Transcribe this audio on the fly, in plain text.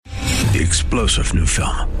The explosive new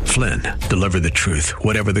film, Flynn, deliver the truth,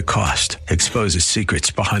 whatever the cost, exposes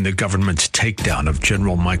secrets behind the government's takedown of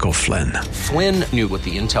General Michael Flynn. Flynn knew what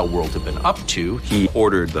the intel world had been up to. He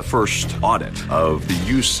ordered the first audit of the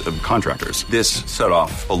use of contractors. This set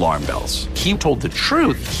off alarm bells. He told the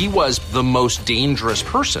truth. He was the most dangerous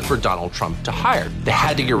person for Donald Trump to hire. They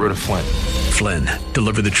had to get rid of Flynn. Flynn,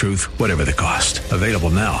 deliver the truth, whatever the cost. Available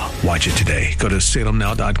now. Watch it today. Go to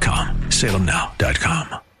salemnow.com.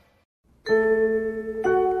 salemnow.com.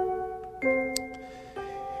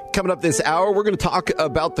 Coming up this hour, we're going to talk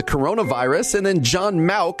about the coronavirus, and then John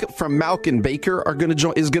Mauck from Mauck and Baker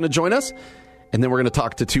is going to join us. And then we're going to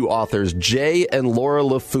talk to two authors, Jay and Laura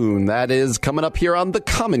LaFoon. That is coming up here on The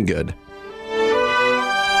Common Good.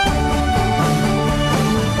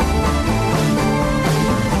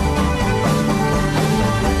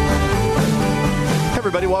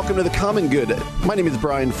 Everybody, welcome to The Common Good. My name is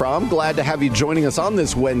Brian Fromm. Glad to have you joining us on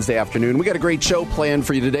this Wednesday afternoon. We got a great show planned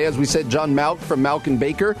for you today. As we said, John Mauck from Mauck and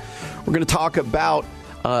Baker. We're going to talk about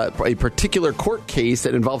a particular court case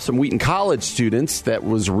that involves some Wheaton College students that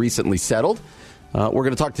was recently settled. We're going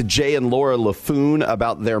to talk to Jay and Laura LaFoon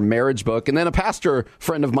about their marriage book. And then a pastor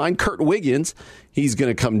friend of mine, Kurt Wiggins, he's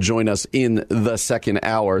going to come join us in the second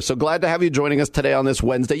hour. So glad to have you joining us today on this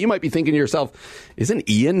Wednesday. You might be thinking to yourself, isn't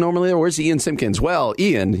Ian normally there? Where's Ian Simpkins? Well,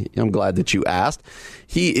 Ian, I'm glad that you asked.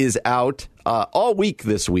 He is out all week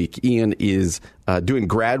this week. Ian is doing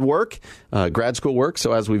grad school work.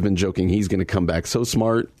 So as we've been joking, he's going to come back so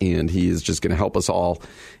smart, and he is just going to help us all.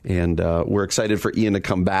 And we're excited for Ian to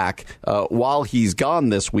come back. While he's gone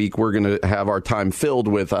this week, we're going to have our time filled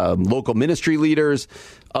with local ministry leaders,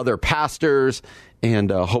 other pastors,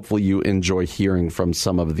 and hopefully you enjoy hearing from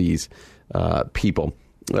some of these people.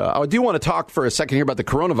 I do want to talk for a second here about the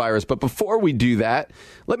coronavirus, but before we do that,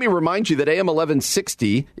 let me remind you that AM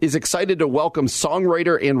 1160 is excited to welcome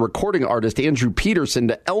songwriter and recording artist Andrew Peterson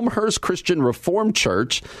to Elmhurst Christian Reformed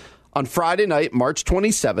Church on Friday night, March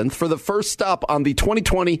 27th, for the first stop on the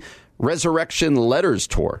 2020 Resurrection Letters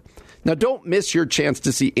Tour. Now, don't miss your chance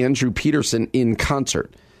to see Andrew Peterson in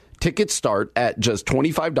concert. Tickets start at just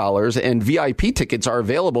 $25, and VIP tickets are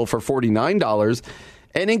available for $49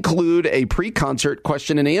 and include a pre-concert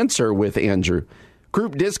question and answer with Andrew.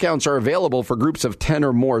 Group discounts are available for groups of 10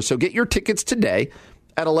 or more, so get your tickets today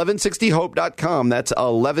at 1160hope.com. That's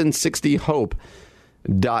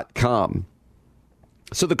 1160hope.com.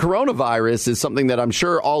 So the coronavirus is something that I'm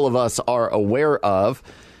sure all of us are aware of.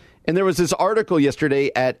 And there was this article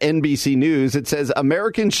yesterday at NBC News. It says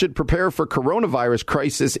Americans should prepare for coronavirus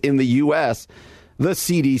crisis in the U.S., the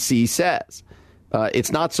CDC says.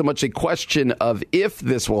 It's not so much a question of if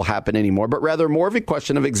this will happen anymore, but rather more of a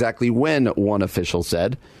question of exactly when, one official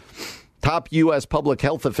said. Top U.S. public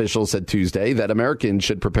health officials said Tuesday that Americans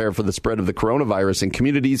should prepare for the spread of the coronavirus in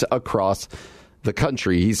communities across the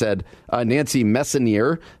country. He said Nancy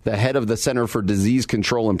Messonnier, the head of the Center for Disease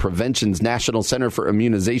Control and Prevention's National Center for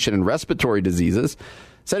Immunization and Respiratory Diseases,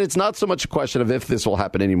 said it's not so much a question of if this will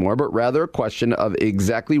happen anymore, but rather a question of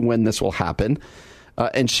exactly when this will happen.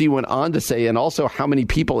 And she went on to say, and also how many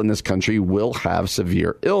people in this country will have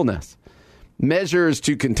severe illness. Measures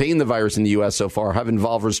to contain the virus in the U.S. so far have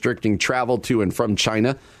involved restricting travel to and from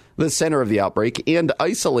China, the center of the outbreak, and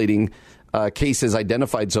isolating cases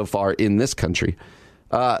identified so far in this country.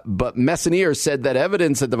 But Messonnier said that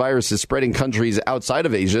evidence that the virus is spreading countries outside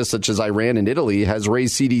of Asia, such as Iran and Italy, has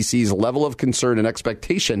raised CDC's level of concern and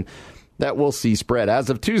expectation that we'll see spread. As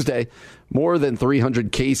of Tuesday, more than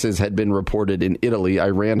 300 cases had been reported in Italy.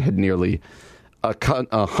 Iran had nearly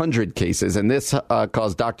 100 cases. And this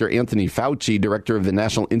caused Dr. Anthony Fauci, director of the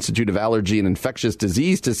National Institute of Allergy and Infectious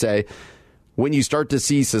Disease, to say, when you start to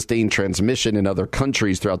see sustained transmission in other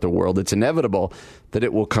countries throughout the world, it's inevitable that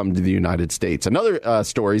it will come to the United States. Another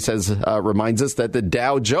story reminds us that the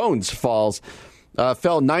Dow Jones fell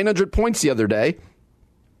 900 points the other day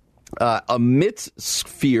amidst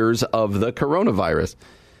fears of the coronavirus.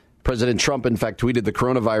 President Trump, in fact, tweeted the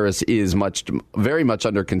coronavirus is very much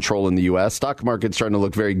under control in the U.S. Stock market's starting to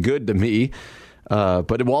look very good to me.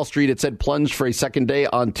 But at Wall Street, it said plunged for a second day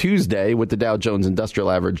on Tuesday, with the Dow Jones Industrial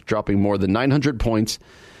Average dropping more than 900 points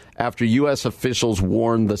after U.S. officials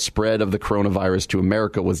warned the spread of the coronavirus to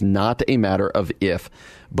America was not a matter of if,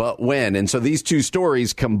 but when. And so these two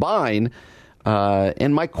stories combine.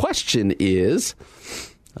 And my question is,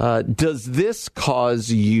 does this cause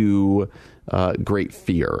you great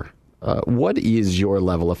fear? What is your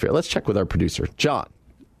level of fear? Let's check with our producer, John.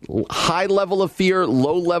 High level of fear,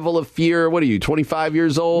 low level of fear. What are you, 25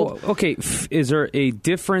 years old? Well, okay, is there a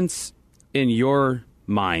difference in your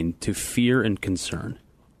mind to fear and concern?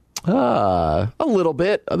 A little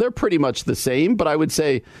bit. They're pretty much the same, but I would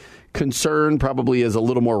say concern probably is a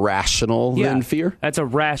little more rational than fear. That's a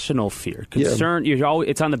rational fear. Concern, you're always,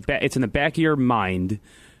 it's in the back of your mind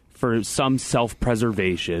for some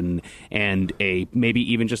self-preservation and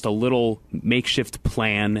maybe even just a little makeshift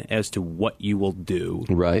plan as to what you will do.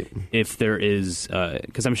 Right. If there is,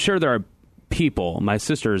 because I'm sure there are people. My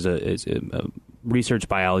sister is a research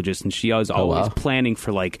biologist, and she is always planning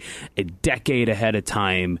for like a decade ahead of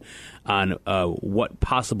time on what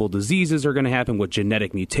possible diseases are going to happen, what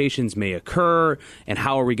genetic mutations may occur, and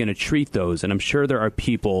how are we going to treat those. And I'm sure there are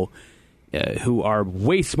people who are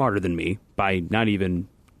way smarter than me, by not even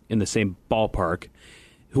in the same ballpark,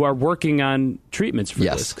 who are working on treatments for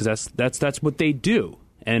this, because that's what they do.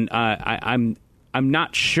 And I'm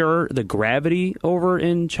not sure the gravity over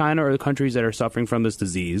in China or the countries that are suffering from this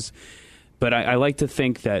disease, but I like to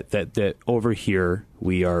think that over here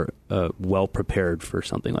we are well prepared for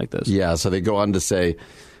something like this. Yeah, so they go on to say,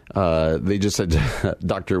 they just said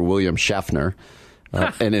Dr. William Schaffner,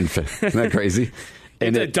 isn't that crazy?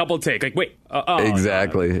 It's a double take. Like, wait.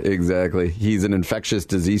 Exactly. He's an infectious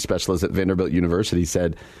disease specialist at Vanderbilt University,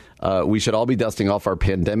 said, we should all be dusting off our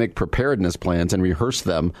pandemic preparedness plans and rehearse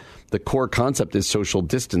them. The core concept is social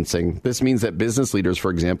distancing. This means that business leaders, for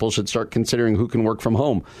example, should start considering who can work from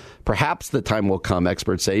home. Perhaps the time will come,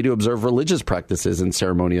 experts say, to observe religious practices and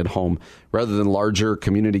ceremony at home rather than larger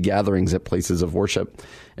community gatherings at places of worship.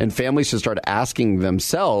 And families should start asking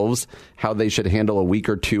themselves how they should handle a week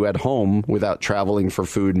or two at home without traveling for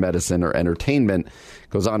food, medicine, or entertainment.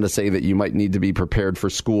 Goes on to say that you might need to be prepared for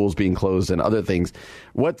schools being closed and other things.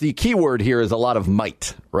 What the key word here is a lot of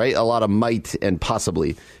might, right? A lot of might and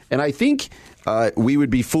possibly. And I think we would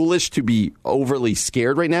be foolish to be overly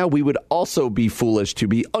scared right now. We would also be foolish to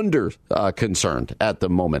be under concerned at the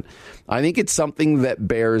moment. I think it's something that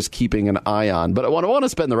bears keeping an eye on. But what I want to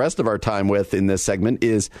spend the rest of our time with in this segment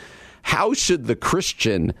is how should the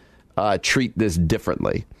Christian treat this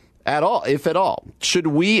differently? At all, if at all. Should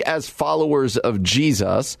we, as followers of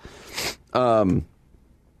Jesus,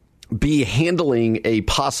 be handling a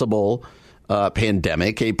possible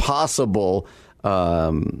pandemic, a possible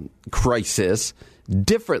crisis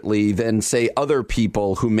differently than, say, other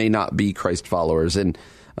people who may not be Christ followers? And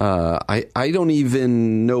I don't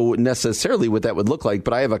even know necessarily what that would look like,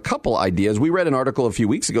 but I have a couple ideas. We read an article a few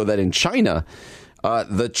weeks ago that in China,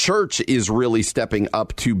 the church is really stepping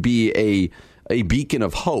up to be a beacon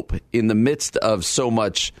of hope in the midst of so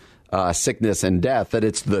much sickness and death, that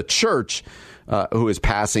it's the church who is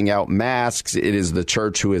passing out masks. It is the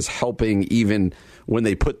church who is helping even when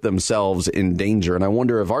they put themselves in danger. And I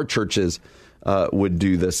wonder if our churches would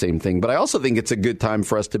do the same thing. But I also think it's a good time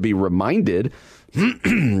for us to be reminded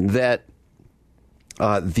that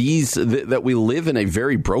that we live in a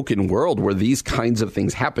very broken world where these kinds of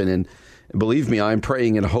things happen. And believe me, I'm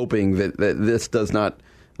praying and hoping that this does not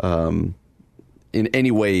in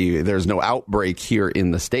any way, there's no outbreak here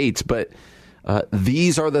in the States, but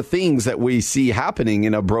these are the things that we see happening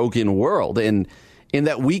in a broken world, and in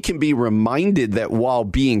that we can be reminded that while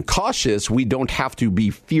being cautious, we don't have to be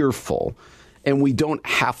fearful, and we don't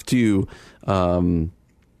have to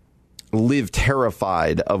live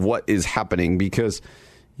terrified of what is happening, because,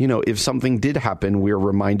 you know, if something did happen, we're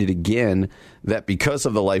reminded again that because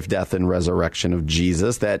of the life, death, and resurrection of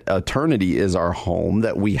Jesus, that eternity is our home,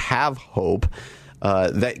 that we have hope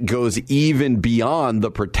that goes even beyond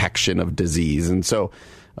the protection of disease. And so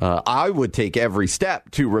I would take every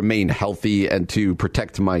step to remain healthy and to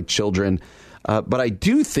protect my children. But I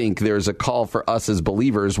do think there's a call for us as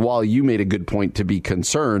believers, while you made a good point to be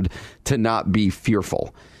concerned, to not be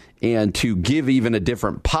fearful and to give even a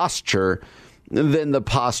different posture than the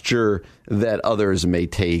posture that others may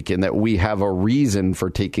take, and that we have a reason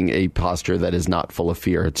for taking a posture that is not full of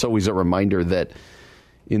fear. It's always a reminder that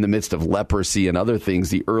in the midst of leprosy and other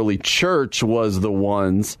things, the early church was the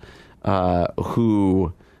ones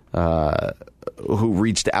who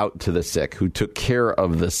reached out to the sick, who took care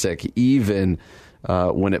of the sick, even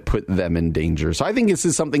when it put them in danger. So I think this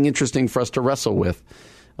is something interesting for us to wrestle with.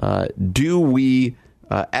 Do we,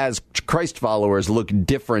 as Christ followers, look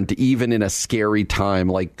different even in a scary time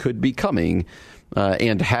like could be coming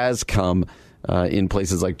and has come in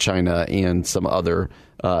places like China and some other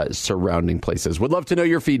surrounding places? Would love to know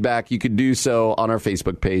your feedback. You could do so on our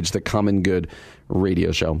Facebook page, The Common Good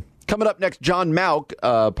Radio Show. Coming up next, John Mauck,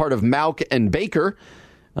 part of Mauck and Baker,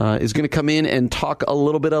 is going to come in and talk a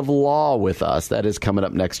little bit of law with us. That is coming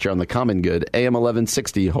up next here on The Common Good, AM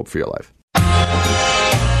 1160, Hope for Your Life.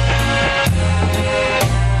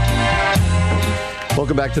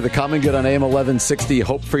 Welcome back to The Common Good on AM 1160,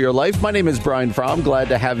 Hope for Your Life. My name is Brian Fromm. Glad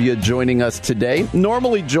to have you joining us today.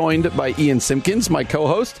 Normally joined by Ian Simpkins, my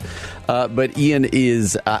co-host, but Ian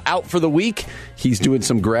is out for the week. He's doing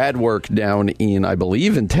some grad work down in, I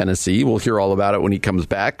believe, in Tennessee. We'll hear all about it when he comes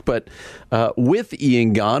back. But with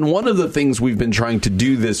Ian gone, one of the things we've been trying to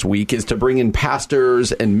do this week is to bring in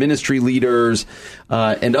pastors and ministry leaders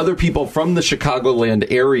and other people from the Chicagoland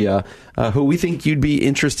area who we think you'd be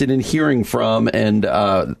interested in hearing from. And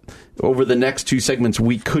over the next two segments,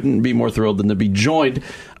 we couldn't be more thrilled than to be joined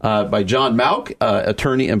by John Mauck,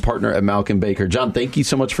 attorney and partner at Mauck & Baker. John, thank you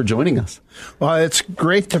so much for joining us. Well, it's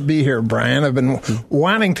great to be here, Brian. I've been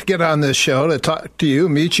wanting to get on this show to talk to you,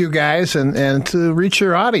 meet you guys, and to reach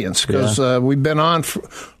your audience, because we've been on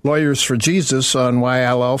Lawyers for Jesus on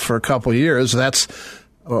YLL for a couple of years. That's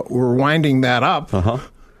we're winding that up,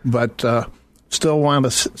 but still want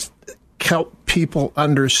to help people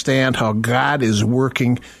understand how God is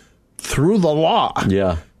working through the law.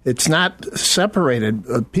 Yeah. It's not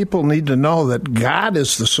separated. People need to know that God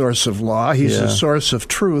is the source of law. He's the source of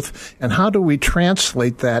truth. And how do we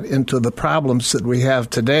translate that into the problems that we have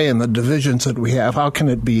today and the divisions that we have? How can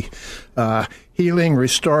it be healing,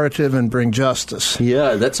 restorative, and bring justice?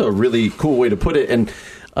 Yeah, that's a really cool way to put it. And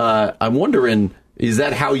I'm wondering, is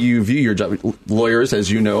that how you view your job? Lawyers, as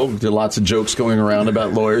you know, there are lots of jokes going around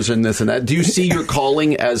about lawyers and this and that. Do you see your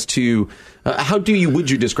calling as to would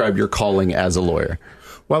you describe your calling as a lawyer?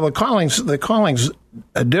 Well, the callings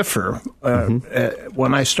differ.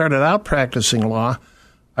 When I started out practicing law,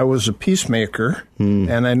 I was a peacemaker,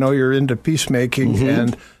 and I know you're into peacemaking,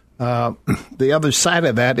 and the other side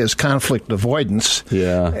of that is conflict avoidance.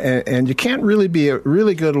 Yeah, and you can't really be a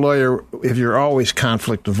really good lawyer if you're always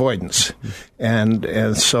conflict avoidance, and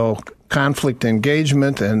so conflict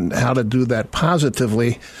engagement and how to do that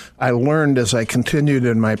positively, I learned as I continued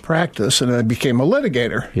in my practice, and I became a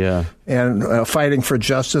litigator. Yeah, and fighting for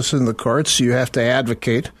justice in the courts, you have to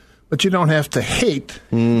advocate, but you don't have to hate.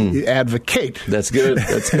 You advocate. That's good.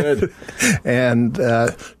 That's good. And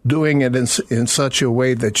doing it in such a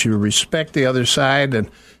way that you respect the other side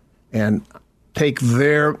and take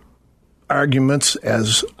their arguments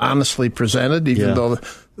as honestly presented, even though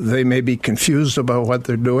they may be confused about what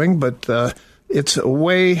they're doing. But it's a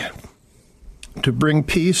way to bring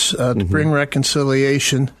peace, to bring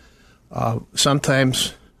reconciliation,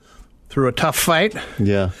 sometimes through a tough fight,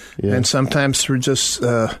 and sometimes through just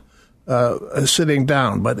sitting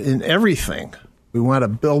down. But in everything, we want to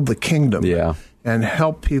build the kingdom and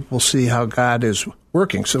help people see how God is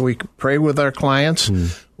working. So we pray with our clients.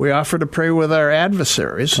 We offer to pray with our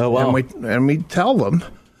adversaries, and we tell them.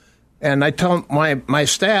 And I tell my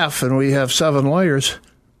staff, and we have 7 lawyers,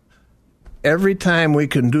 every time we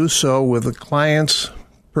can do so with the client's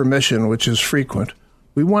permission, which is frequent,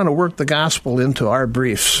 we want to work the gospel into our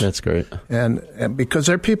briefs. That's great. And because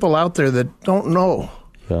there are people out there that don't know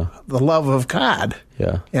the love of God.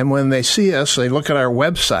 Yeah. And when they see us, they look at our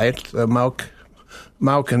website,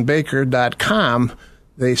 mauckandbaker.com,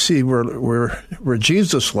 they see we're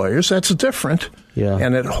Jesus lawyers. That's different. Yeah.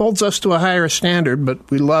 And it holds us to a higher standard,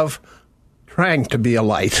 but we love trying to be a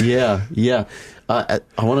light. Yeah, yeah. I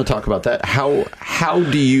want to talk about that. How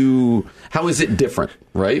is it different,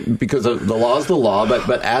 right? Because the law is the law,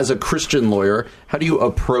 but as a Christian lawyer, how do you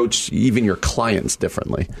approach even your clients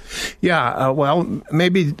differently? Yeah, well,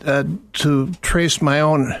 maybe to trace my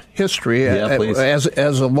own history as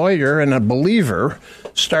a lawyer and a believer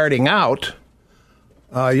starting out,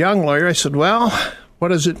 a young lawyer, I said, well, what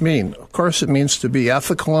does it mean? Of course, it means to be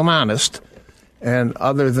ethical and honest. And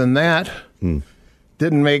other than that,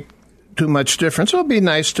 didn't make too much difference. It'll be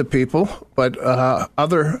nice to people, but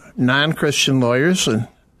other non-Christian lawyers, and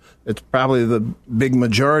it's probably the big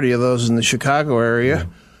majority of those in the Chicago area,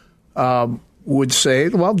 would say,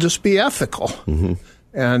 well, just be ethical.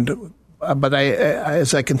 And but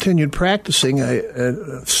as I continued practicing, I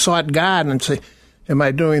sought God and say, am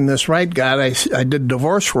I doing this right, God? I did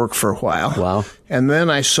divorce work for a while. Wow. And then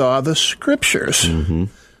I saw the scriptures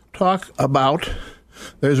talk about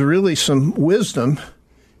there's really some wisdom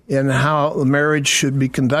in how the marriage should be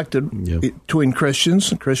conducted between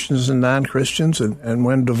Christians and non-Christians, and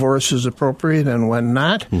when divorce is appropriate and when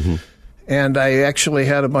not. And I actually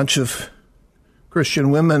had a bunch of Christian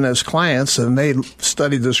women as clients, and they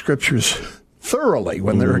studied the scriptures thoroughly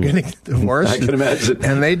when they were getting divorced. I can imagine.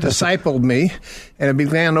 And they discipled me, and it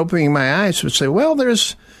began opening my eyes to say, well,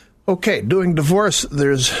 doing divorce,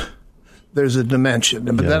 there's a dimension.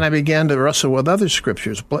 But then I began to wrestle with other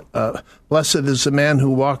scriptures. Blessed is the man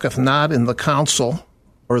who walketh not in the counsel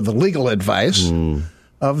or the legal advice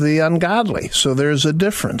of the ungodly. So there's a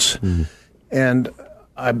difference. And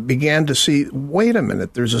I began to see, wait a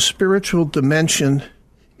minute, there's a spiritual dimension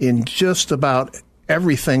in just about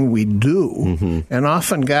everything we do. Mm-hmm. And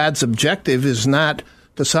often God's objective is not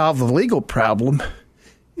to solve the legal problem,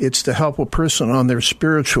 it's to help a person on their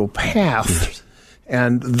spiritual path.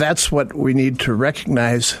 And that's what we need to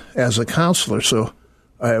recognize as a counselor. So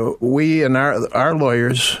we and our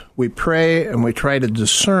lawyers, we pray and we try to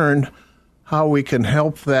discern how we can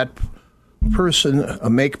help that person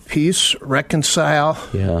make peace, reconcile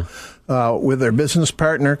with their business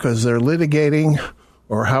partner because they're litigating,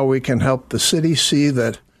 or how we can help the city see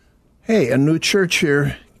that, hey, a new church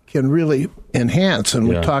here can really enhance. And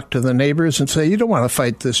we talk to the neighbors and say, you don't want to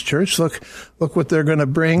fight this church. Look what they're going to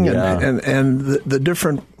bring. And the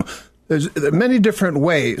different, there are many different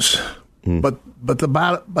ways. But the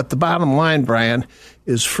bottom line, Brian,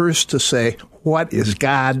 is first to say, what is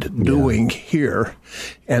God doing here?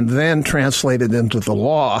 And then translate it into the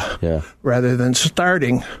law rather than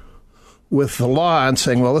starting with the law and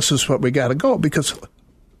saying, well, this is what we got to go. Because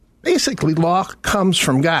basically law comes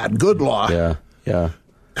from God. Good law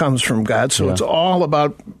comes from God. So it's all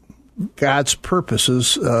about God's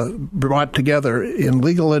purposes brought together in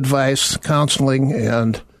legal advice, counseling,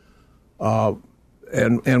 and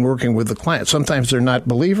working with the client. Sometimes they're not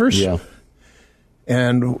believers.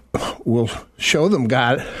 And we'll show them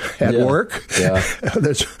God at work.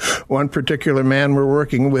 There's one particular man we're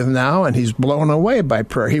working with now, and he's blown away by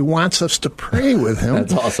prayer. He wants us to pray with him.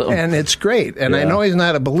 That's awesome. And it's great. And I know he's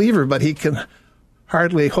not a believer, but he can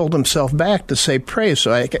hardly hold himself back to say pray.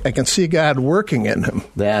 So I can see God working in him.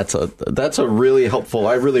 That's a really helpful.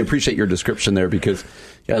 I really appreciate your description there, because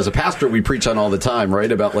as a pastor, we preach on all the time,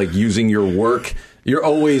 right? About like using your work. You're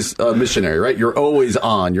always a missionary, right? You're always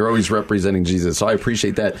on. You're always representing Jesus. So I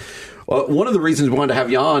appreciate that. One of the reasons we wanted to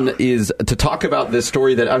have you on is to talk about this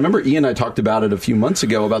story that I remember Ian and I talked about it a few months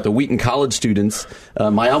ago about the Wheaton College students.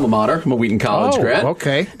 My alma mater, I'm a Wheaton College grad.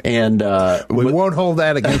 Okay. And we won't hold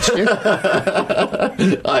that against you.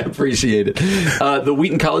 I appreciate it. The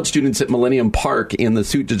Wheaton College students at Millennium Park and the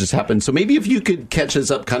suit that just happened. So maybe if you could catch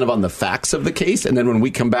us up kind of on the facts of the case, and then when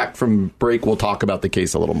we come back from break, we'll talk about the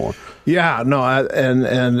case a little more. Yeah, no,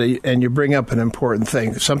 and you bring up an important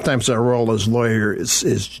thing. Sometimes our role as lawyers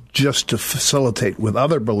is just to facilitate with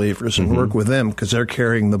other believers and work with them because they're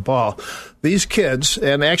carrying the ball. These kids,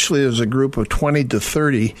 and actually there's a group of 20 to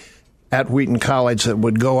 30 at Wheaton College that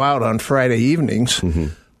would go out on Friday evenings,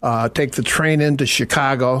 take the train into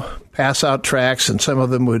Chicago, pass out tracts, and some of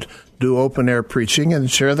them would do open-air preaching and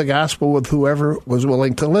share the gospel with whoever was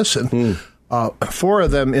willing to listen. 4 of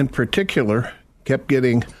them in particular kept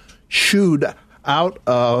getting shooed out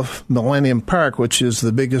of Millennium Park, which is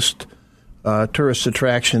the biggest tourist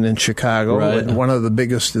attraction in Chicago, and one of the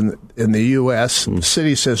biggest in the U.S. The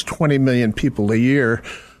city says 20 million people a year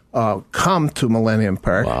come to Millennium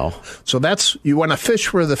Park. Wow. So that's, you want to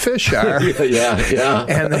fish where the fish are.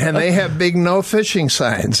 And they have big no fishing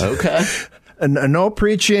signs. Okay. And no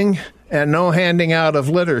preaching and no handing out of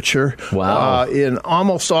literature. Wow. In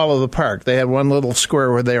almost all of the park. They had one little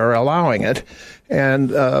square where they were allowing it. And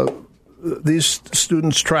these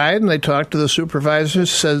students tried, and they talked to the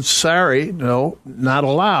supervisors, said, sorry, no, not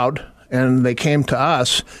allowed. And they came to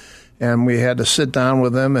us, and we had to sit down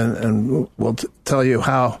with them, and we'll tell you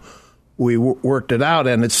how we worked it out.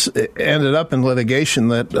 And it ended up in litigation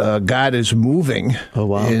that God is moving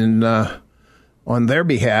on their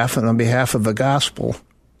behalf and on behalf of the gospel.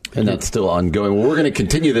 And that's still ongoing. Well, we're going to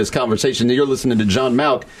continue this conversation. You're listening to John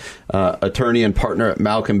Mauck, attorney and partner at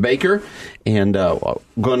Mauck & Baker. And we're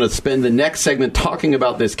going to spend the next segment talking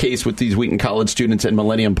about this case with these Wheaton College students at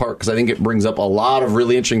Millennium Park, because I think it brings up a lot of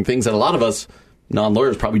really interesting things that a lot of us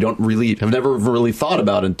non-lawyers probably have never really thought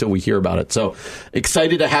about until we hear about it. So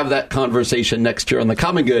excited to have that conversation next year on The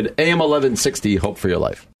Common Good, AM 1160, Hope for Your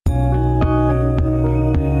Life.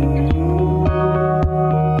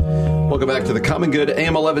 Welcome back to The Common Good,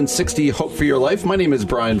 AM 1160, Hope for Your Life. My name is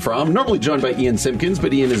Brian Fromm, normally joined by Ian Simpkins,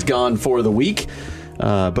 but Ian is gone for the week.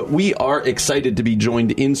 But we are excited to be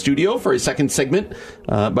joined in studio for a second segment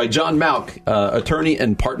by John Mauck, attorney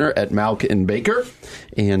and partner at Mauck & Baker.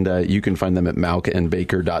 And you can find them at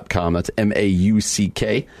mauckandbaker.com. That's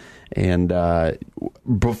MAUCK. And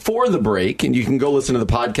before the break, and you can go listen to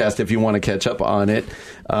the podcast if you want to catch up on it,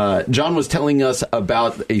 John was telling us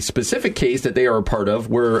about a specific case that they are a part of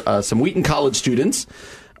where some Wheaton College students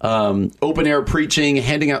open air preaching,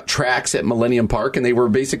 handing out tracts at Millennium Park, and they were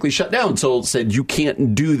basically shut down. So said you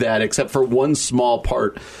can't do that except for one small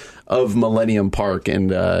part of Millennium Park.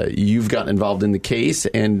 And you've gotten involved in the case.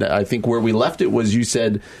 And I think where we left it was you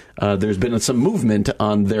said there's been some movement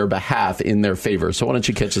on their behalf in their favor. So why don't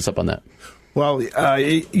you catch us up on that? Well,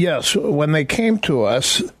 yes. When they came to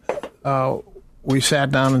us, we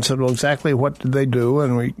sat down and said, well, exactly what did they do?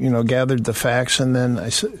 And we, gathered the facts. And then I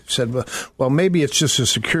said, well, maybe it's just the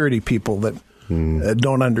security people that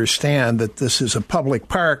don't understand that this is a public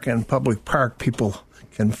park, and public park people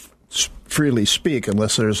can freely speak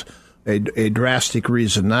unless there's a drastic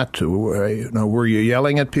reason not to. Were you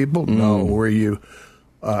yelling at people? No. Were you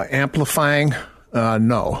amplifying?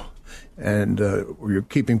 No. And were you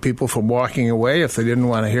keeping people from walking away if they didn't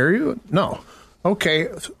want to hear you? No. Okay,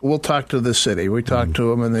 we'll talk to the city. We talked to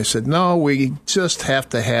them, and they said, no, we just have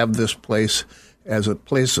to have this place as a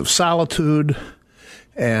place of solitude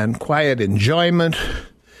and quiet enjoyment.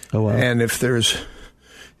 Oh, wow. And if there's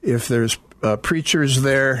preachers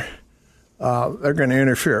there, they're going to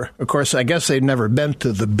interfere. Of course, I guess they've never been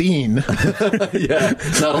to the Bean. Yeah,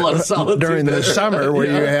 not a lot of solitude during the summer, where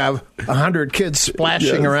you have 100 kids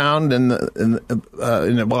splashing around,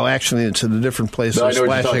 well, actually, it's in a different place. They're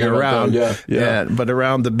splashing around, but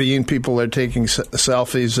around the Bean, people are taking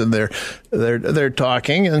selfies, and they're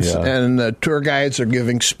talking, and the tour guides are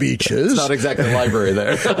giving speeches. It's not exactly a library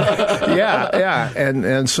there.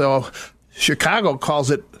 and so Chicago calls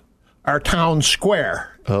it our town square.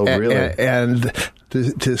 Oh, really? And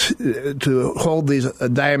to hold these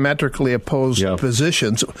diametrically opposed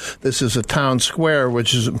positions, this is a town square,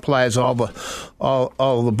 which implies all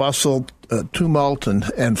the bustle, tumult,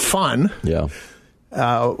 and fun. Yeah.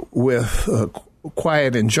 With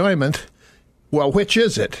quiet enjoyment. Well, which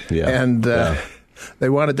is it? Yeah. And they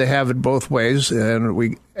wanted to have it both ways, and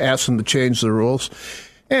we asked them to change the rules,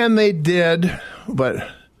 and they did, but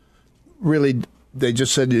really. They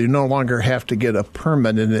just said you no longer have to get a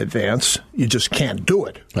permit in advance. You just can't do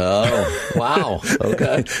it. Oh, wow.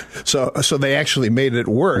 Okay. So they actually made it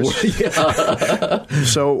worse.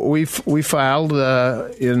 So we filed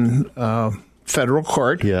in federal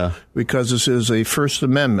court because this is a First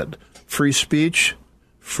Amendment, free speech,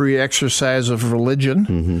 free exercise of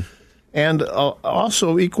religion, and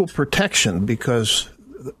also equal protection, because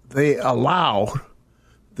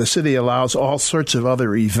the city allows all sorts of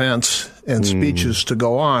other events and speeches to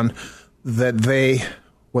go on that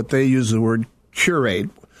what they use the word curate,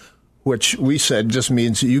 which we said just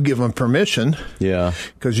means you give them permission. Yeah.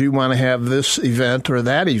 Because you want to have this event or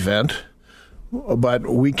that event, but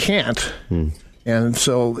we can't. And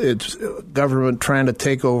so it's government trying to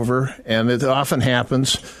take over, and it often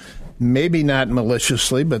happens, maybe not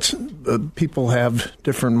maliciously, but people have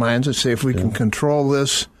different minds that say if we can control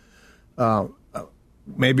this,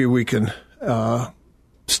 maybe we can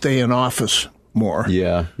stay in office more.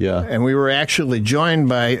 Yeah. And we were actually joined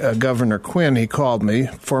by Governor Quinn. He called me,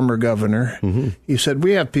 former governor. He said,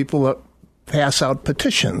 we have people that pass out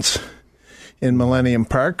petitions in Millennium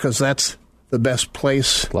Park because that's the best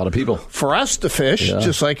place. A lot of people. For us to fish,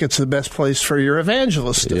 just like it's the best place for your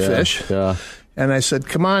evangelists to fish. Yeah. And I said,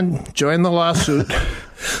 come on, join the lawsuit.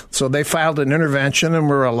 So they filed an intervention, and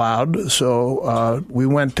we're allowed. So we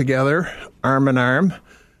went together, arm in arm,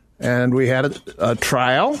 and we had a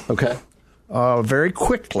trial. Okay. Very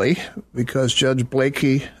quickly, because Judge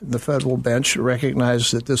Blakey, the federal bench,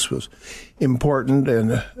 recognized that this was important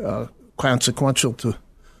and consequential to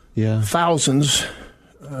thousands,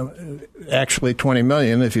 actually 20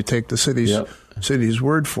 million if you take the city's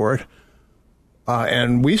word for it.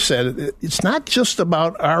 And we said it's not just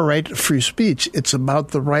about our right to free speech. It's about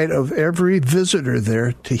the right of every visitor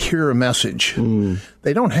there to hear a message.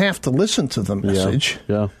 They don't have to listen to the message.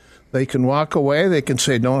 Yeah. They can walk away. They can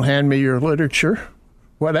say, don't hand me your literature,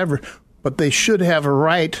 whatever. But they should have a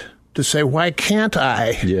right to say, why can't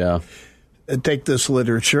I take this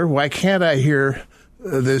literature? Why can't I hear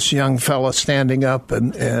this young fella standing up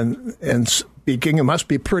and speaking? It must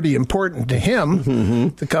be pretty important to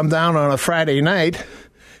him to come down on a Friday night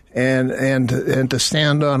and to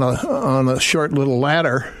stand on a short little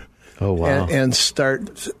ladder. Oh, wow. And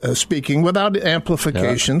start speaking without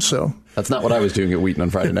amplification. So that's not what I was doing at Wheaton on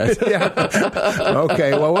Friday night.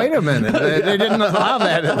 Okay. Well, wait a minute. They didn't allow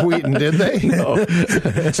that at Wheaton, did they? No.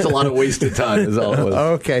 Just a lot of wasted time is all it was.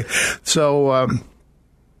 Okay. So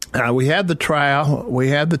we had the trial. We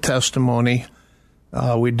had the testimony.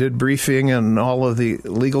 We did briefing and all of the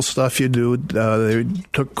legal stuff you do. They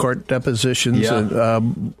took court depositions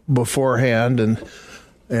beforehand,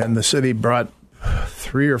 and the city brought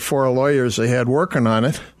 3 or 4 lawyers they had working on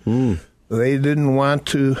it. They didn't want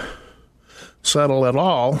to settle at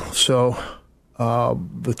all, so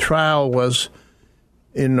the trial was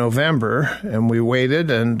in November, and we waited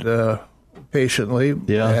and patiently,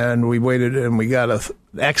 and we waited, and we got an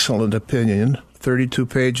excellent opinion, 32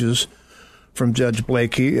 pages from Judge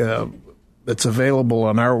Blakey. That's available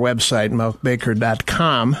on our website,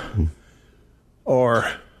 mouthbaker.com.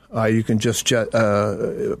 or you can just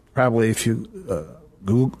probably if you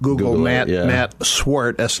Google Matt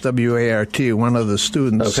Swart, S-W-A-R-T, one of the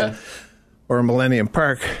students, or Millennium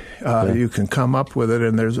Park, you can come up with it,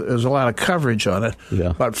 and there's a lot of coverage on it.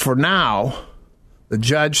 Yeah. But for now, the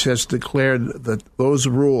judge has declared that those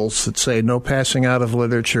rules that say no passing out of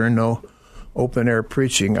literature, no open-air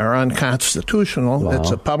preaching are unconstitutional. Wow. It's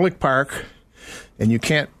a public park, and you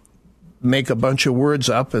can't make a bunch of words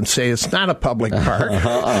up and say it's not a public park.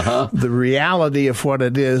 The reality of what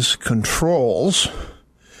it is controls.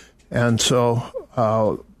 And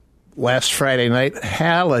so last Friday night,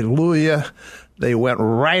 hallelujah, they went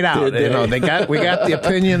right out. We got the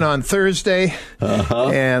opinion on Thursday,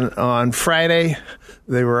 and on Friday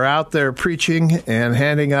they were out there preaching and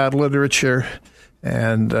handing out literature,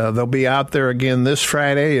 and they'll be out there again this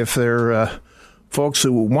Friday if they're folks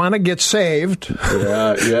who want to get saved,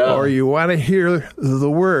 or you want to hear the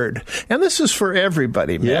word. And this is for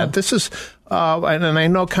everybody, man. Yeah. This is, and I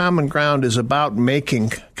know Common Ground is about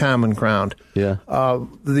making common ground. Yeah.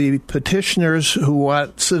 The petitioners who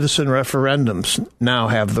want citizen referendums now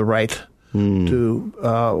have the right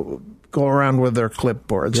to go around with their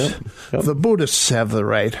clipboards. Yep. The Buddhists have the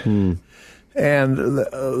right. And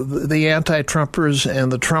the anti-Trumpers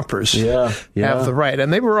and the Trumpers have the right.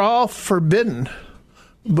 And they were all forbidden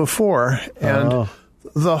before. And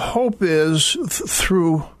the hope is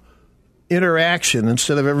through interaction,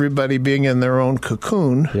 instead of everybody being in their own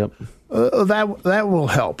cocoon, that will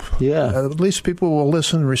help. Yeah. At least people will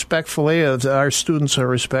listen respectfully. Our students are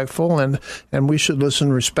respectful, and we should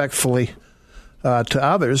listen respectfully to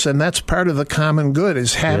others, and that's part of the common good,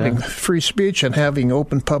 is having free speech and having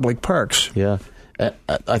open public parks. Yeah.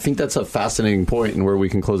 I think that's a fascinating point, and where we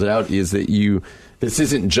can close it out is that this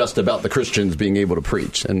isn't just about the Christians being able to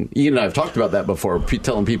preach. And Ian and I have talked about that before,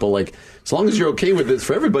 telling people, like, as long as you're okay with this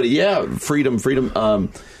for everybody, freedom.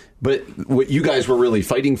 But what you guys were really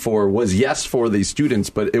fighting for was, yes, for these students,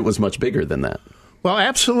 but it was much bigger than that. Well,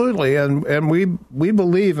 absolutely, and we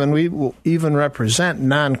believe, and we will even represent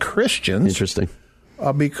non-Christians. Interesting.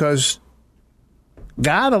 Because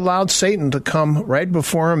God allowed Satan to come right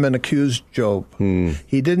before him and accuse Job.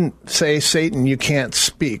 He didn't say, Satan, you can't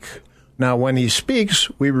speak. Now, when he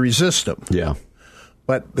speaks, we resist him. Yeah.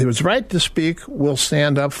 But his right to speak we'll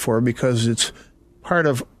stand up for, because it's part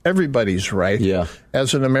of everybody's right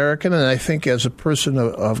as an American, and I think as a person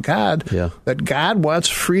of God, that God wants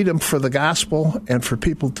freedom for the gospel and for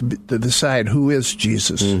people to decide who is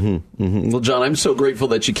Jesus. Well, John, I'm so grateful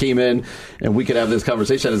that you came in and we could have this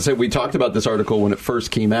conversation. As I said, we talked about this article when it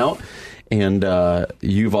first came out, and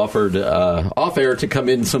you've offered off air to come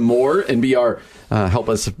in some more and be our help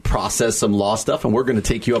us process some law stuff, and we're going to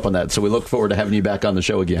take you up on that. So we look forward to having you back on the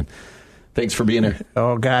show again. Thanks for being here.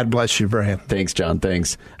 Oh, God bless you, Brian. Thanks, John.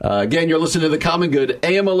 Thanks. Again, you're listening to The Common Good,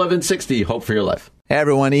 AM 1160, Hope for Your Life. Hey,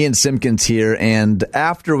 everyone. Ian Simpkins here. And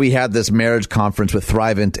after we had this marriage conference with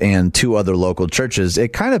Thrivent and 2 other local churches,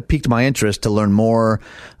 it kind of piqued my interest to learn more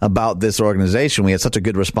about this organization. We had such a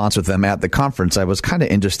good response with them at the conference. I was kind of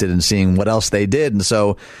interested in seeing what else they did. And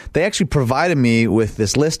so they actually provided me with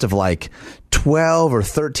this list of like 12 or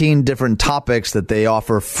 13 different topics that they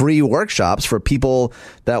offer free workshops for people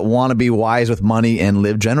that want to be wise with money and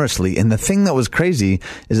live generously. And the thing that was crazy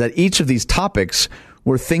is that each of these topics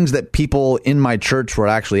were things that people in my church were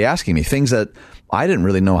actually asking me, things that I didn't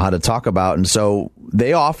really know how to talk about. And so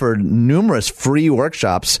they offered numerous free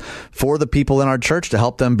workshops for the people in our church to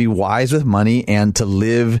help them be wise with money and to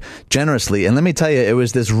live generously. And let me tell you, it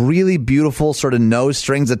was this really beautiful sort of no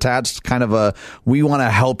strings attached kind of a, we want to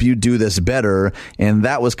help you do this better. And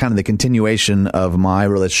that was kind of the continuation of my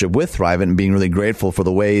relationship with Thrivent, and being really grateful for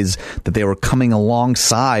the ways that they were coming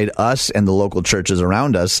alongside us and the local churches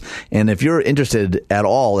around us. And if you're interested at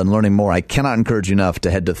all in learning more, I cannot encourage you enough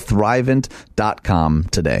to head to Thrivent.com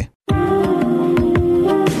today.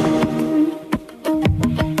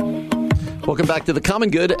 Welcome back to The Common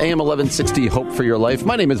Good, AM 1160, Hope for Your Life.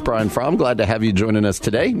 My name is Brian Fromm. Glad to have you joining us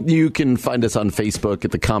today. You can find us on Facebook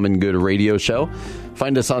at The Common Good Radio Show.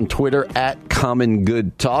 Find us on Twitter at Common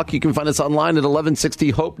Good Talk. You can find us online at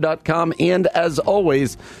 1160hope.com. And as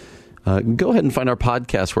always, go ahead and find our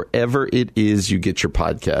podcast wherever it is you get your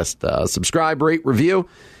podcast. Subscribe, rate, review,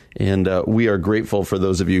 and we are grateful for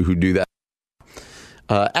those of you who do that.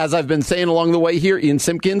 As I've been saying along the way here, Ian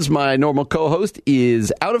Simpkins, my normal co-host,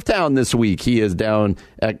 is out of town this week. He is down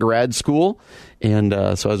at grad school. And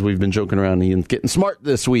so as we've been joking around, Ian's getting smart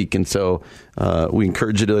this week. And so we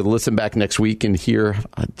encourage you to listen back next week and hear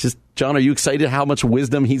John, are you excited how much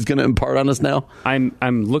wisdom he's going to impart on us now? I'm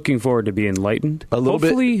looking forward to be enlightened.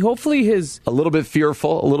 Hopefully a little bit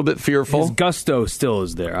fearful. His gusto still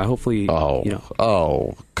is there.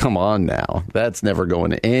 Oh, come on now. That's never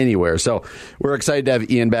going anywhere. So we're excited to have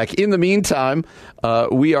Ian back. In the meantime,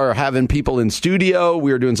 we are having people in studio.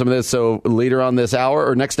 We are doing some of this. So later on this hour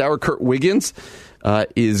or next hour, Kurt Wiggins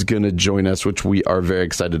is going to join us, which we are very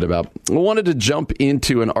excited about. I wanted to jump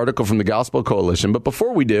into an article from the Gospel Coalition, but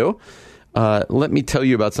before we do, let me tell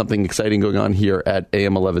you about something exciting going on here at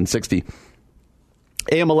AM 1160.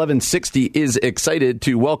 AM 1160 is excited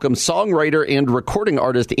to welcome songwriter and recording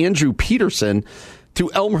artist Andrew Peterson to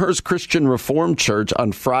Elmhurst Christian Reformed Church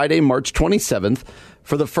on Friday, March 27th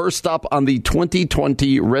for the first stop on the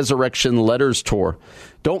 2020 Resurrection Letters Tour.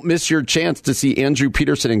 Don't miss your chance to see Andrew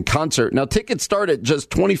Peterson in concert. Now, tickets start at just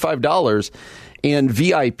 $25, and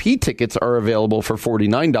VIP tickets are available for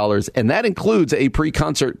 $49, and that includes a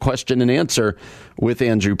pre-concert question and answer with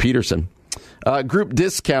Andrew Peterson. Group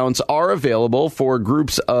discounts are available for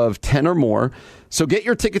groups of 10 or more. So get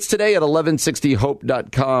your tickets today at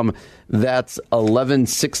 1160hope.com. That's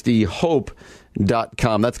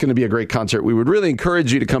 1160hope.com. That's going to be a great concert. We would really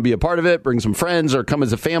encourage you to come be a part of it, bring some friends, or come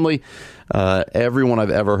as a family. Everyone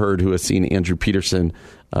I've ever heard who has seen Andrew Peterson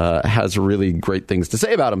has really great things to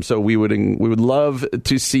say about him. So we would love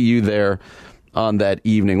to see you there on that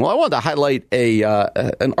evening. Well, I wanted to highlight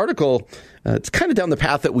an article. It's kind of down the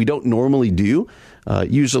path that we don't normally do.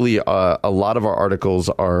 Usually a lot of our articles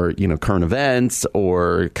are, current events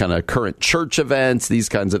or kind of current church events, these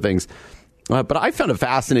kinds of things. But I found a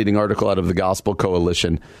fascinating article out of the Gospel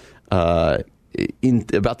Coalition about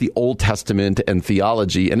the Old Testament and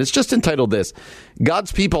theology. And it's just entitled this: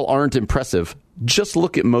 God's people aren't impressive. Just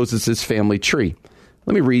look at Moses' family tree.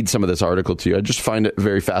 Let me read some of this article to you. I just find it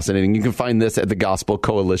very fascinating. You can find this at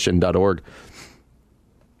thegospelcoalition.org.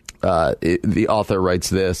 The author writes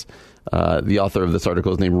this. The author of this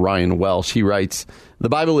article is named Ryan Welsh. He writes, "The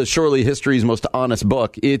Bible is surely history's most honest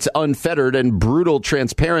book. Its unfettered and brutal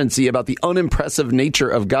transparency about the unimpressive nature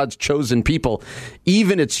of God's chosen people,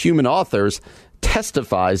 even its human authors,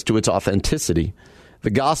 testifies to its authenticity. The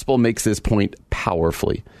gospel makes this point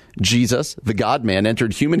powerfully. Jesus, the God-man,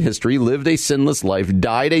 entered human history, lived a sinless life,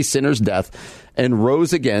 died a sinner's death, and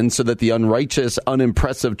rose again so that the unrighteous,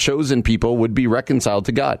 unimpressive, chosen people would be reconciled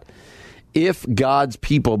to God. If God's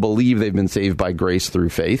people believe they've been saved by grace through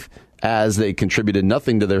faith, as they contributed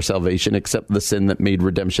nothing to their salvation except the sin that made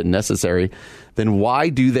redemption necessary, then why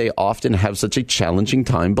do they often have such a challenging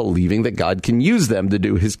time believing that God can use them to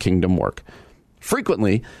do his kingdom work?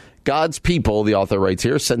 Frequently, God's people, the author writes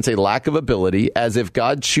here, sense a lack of ability, as if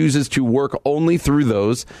God chooses to work only through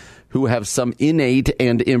those who have some innate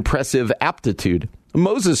and impressive aptitude.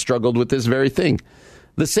 Moses struggled with this very thing.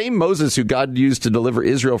 The same Moses who God used to deliver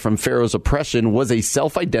Israel from Pharaoh's oppression was a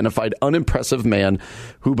self-identified, unimpressive man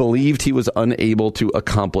who believed he was unable to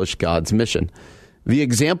accomplish God's mission. The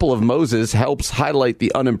example of Moses helps highlight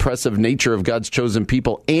the unimpressive nature of God's chosen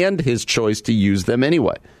people and his choice to use them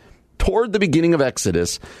anyway. Toward the beginning of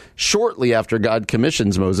Exodus, shortly after God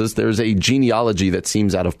commissions Moses, there's a genealogy that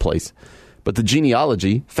seems out of place. But the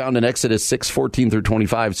genealogy, found in Exodus 6:14 through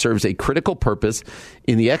 25, serves a critical purpose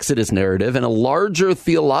in the Exodus narrative and a larger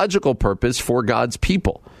theological purpose for God's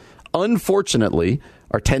people. Unfortunately,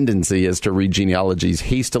 our tendency is to read genealogies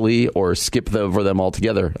hastily or skip over them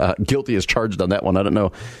altogether. Guilty as charged on that one. I don't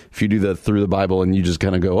know if you do through the Bible and you just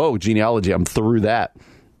kind of go, oh, genealogy, I'm through that.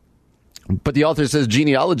 But the author says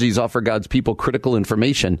genealogies offer God's people critical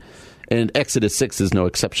information, and Exodus 6 is no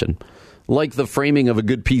exception. Like the framing of a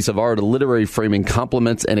good piece of art, a literary framing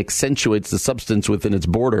complements and accentuates the substance within its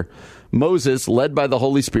border. Moses, led by the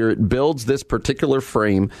Holy Spirit, builds this particular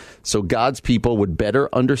frame so God's people would better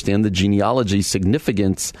understand the genealogy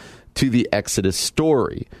significance to the Exodus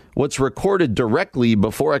story. What's recorded directly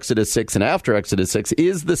before Exodus 6 and after Exodus 6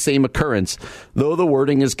 is the same occurrence. Though the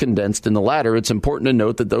wording is condensed in the latter, it's important to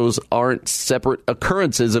note that those aren't separate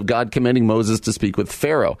occurrences of God commanding Moses to speak with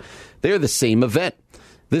Pharaoh. They are the same event.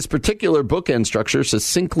 This particular bookend structure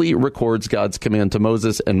succinctly records God's command to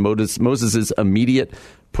Moses and Moses' immediate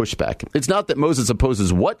pushback. It's not that Moses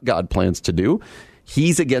opposes what God plans to do.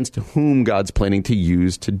 He's against whom God's planning to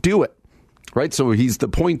use to do it. Right? So the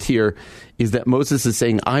point here is that Moses is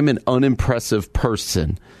saying, I'm an unimpressive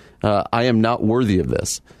person. I am not worthy of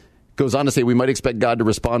this. Goes on to say, we might expect God to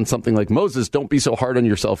respond something like, Moses, don't be so hard on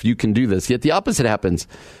yourself. You can do this. Yet the opposite happens.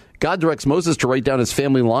 God directs Moses to write down his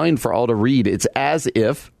family line for all to read. It's as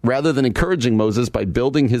if, rather than encouraging Moses by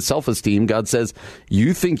building his self-esteem, God says,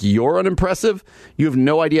 you think you're unimpressive? You have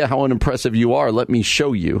no idea how unimpressive you are. Let me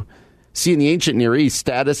show you. See, in the ancient Near East,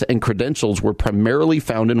 status and credentials were primarily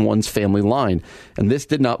found in one's family line, and this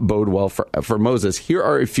did not bode well for Moses. Here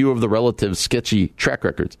are a few of the relatives' sketchy track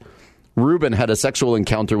records. Reuben had a sexual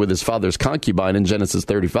encounter with his father's concubine in Genesis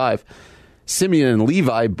 35. Simeon and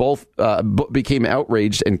Levi both became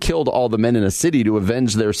outraged and killed all the men in a city to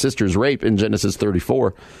avenge their sister's rape in Genesis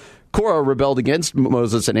 34. Korah rebelled against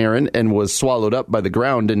Moses and Aaron and was swallowed up by the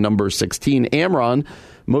ground in Numbers 16. Amram,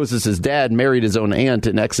 Moses' dad, married his own aunt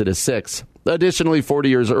in Exodus 6. Additionally, 40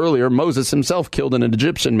 years earlier, Moses himself killed an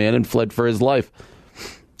Egyptian man and fled for his life.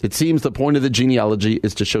 It seems the point of the genealogy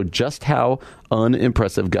is to show just how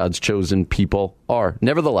unimpressive God's chosen people are.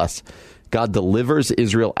 Nevertheless, God delivers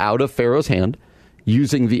Israel out of Pharaoh's hand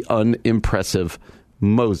using the unimpressive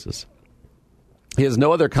Moses. He has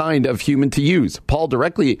no other kind of human to use. Paul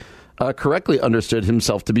correctly understood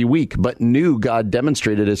himself to be weak, but knew God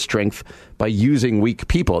demonstrated his strength by using weak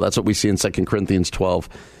people. That's what we see in 2 Corinthians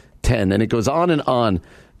 12:10. And it goes on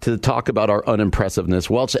to talk about our unimpressiveness.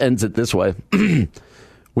 Welch ends it this way.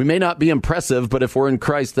 We may not be impressive, but if we're in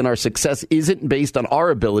Christ, then our success isn't based on our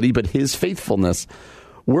ability, but his faithfulness.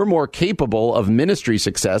 We're more capable of ministry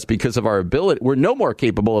success because of our ability. We're no more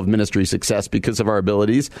capable of ministry success because of our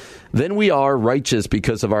abilities than we are righteous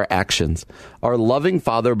because of our actions. Our loving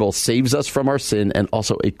Father both saves us from our sin and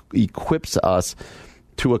also equips us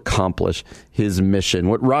to accomplish his mission.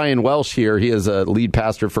 What Ryan Welsh here, he is a lead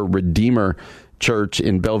pastor for Redeemer Church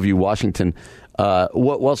in Bellevue, Washington.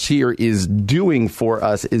 What Welsh here is doing for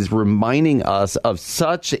us is reminding us of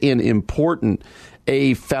such an important,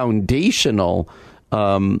 a foundational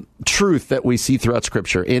truth that we see throughout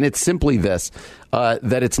Scripture. And it's simply this,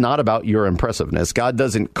 that it's not about your impressiveness. God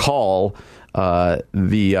doesn't call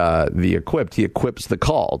the equipped. He equips the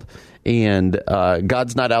called. And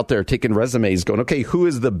God's not out there taking resumes going, okay, who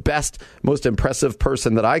is the best, most impressive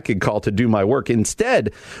person that I could call to do my work?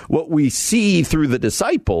 Instead, what we see through the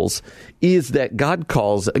disciples is that God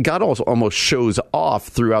also almost shows off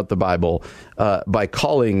throughout the Bible by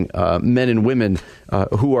calling men and women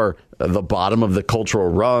who are the bottom of the cultural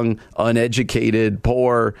rung, uneducated,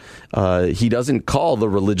 poor. He doesn't call the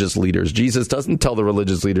religious leaders. Jesus doesn't tell the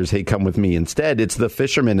religious leaders, hey, come with me. Instead, it's the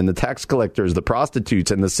fishermen and the tax collectors, the prostitutes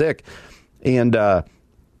and the sick. And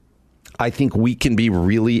I think we can be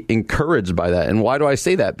really encouraged by that. And why do I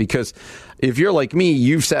say that? Because if you're like me,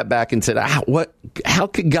 you've sat back and said, how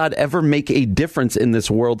could God ever make a difference in this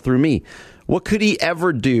world through me? What could he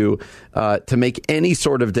ever do to make any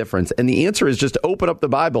sort of difference? And the answer is just open up the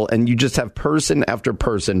Bible and you just have person after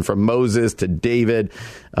person, from Moses to David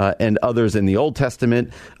and others in the Old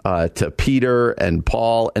Testament to Peter and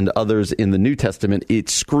Paul and others in the New Testament. It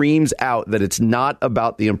screams out that it's not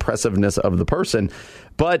about the impressiveness of the person,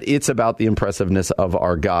 but it's about the impressiveness of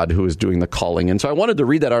our God who is doing the calling. And so I wanted to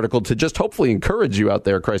read that article to just hopefully encourage you out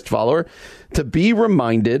there, Christ follower, to be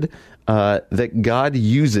reminded that God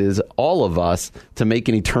uses all of us to make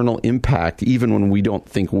an eternal impact, even when we don't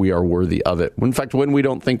think we are worthy of it. In fact, when we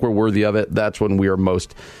don't think we're worthy of it, that's when we are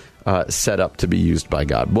most set up to be used by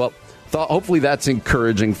God. Well, hopefully that's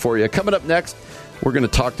encouraging for you. Coming up next, we're going to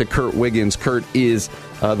talk to Kurt Wiggins. Kurt is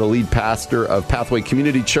the lead pastor of Pathway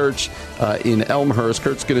Community Church in Elmhurst.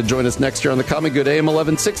 Kurt's going to join us next year on the Common Good AM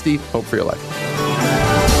 1160. Hope for your life.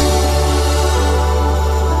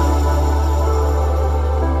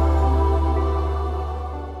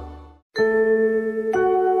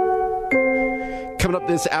 Coming up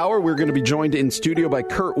this hour, we're going to be joined in studio by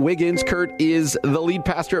Kurt Wiggins. Kurt is the lead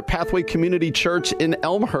pastor at Pathway Community Church in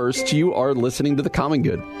Elmhurst. You are listening to The Common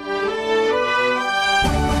Good.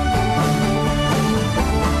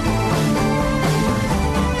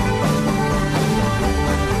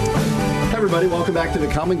 Everybody, welcome back to The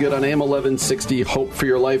Common Good on AM 1160, Hope for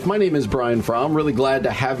Your Life. My name is Brian Fromm. Really glad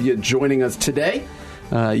to have you joining us today.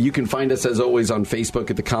 You can find us, as always, on Facebook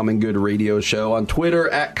at The Common Good Radio Show, on Twitter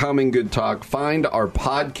at Common Good Talk. Find our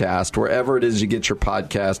podcast wherever it is you get your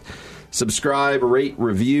podcast. Subscribe, rate,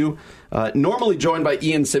 review. Normally joined by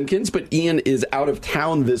Ian Simpkins, but Ian is out of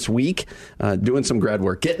town this week doing some grad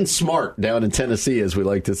work, getting smart down in Tennessee, as we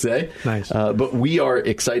like to say. Nice. But we are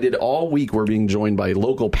excited. All week we're being joined by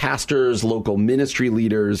local pastors, local ministry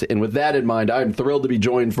leaders. And with that in mind, I'm thrilled to be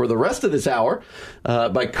joined for the rest of this hour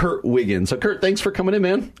by Kurt Wiggins. So, Kurt, thanks for coming in,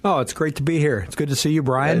 man. Oh, it's great to be here. It's good to see you,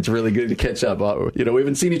 Brian. It's really good to catch up. We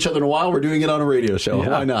haven't seen each other in a while. We're doing it on a radio show. Yeah.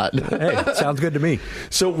 Why not? Hey, sounds good to me.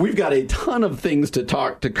 So we've got a ton of things to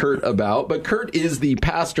talk to Kurt about about. But Kurt is the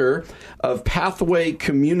pastor of Pathway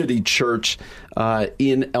Community Church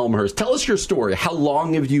in Elmhurst. Tell us your story. How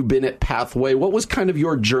long have you been at Pathway? What was kind of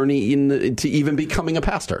your journey to even becoming a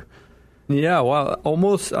pastor? Yeah, well,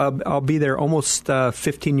 almost. I'll be there almost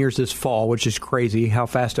 15 years this fall, which is crazy how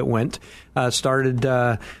fast it went. Started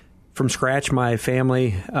from scratch. My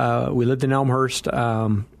family, we lived in Elmhurst.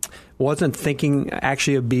 Wasn't thinking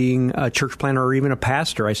actually of being a church planter or even a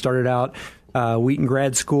pastor. I started out Wheaton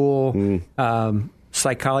grad school,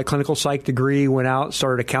 psychology, clinical psych degree, went out,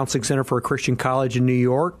 started a counseling center for a Christian college in New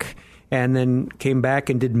York, and then came back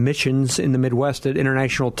and did missions in the Midwest at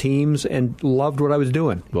international teams and loved what I was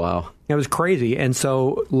doing. Wow. It was crazy. And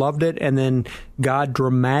so loved it. And then God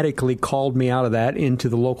dramatically called me out of that into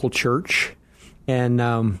the local church. And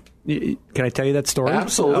can I tell you that story?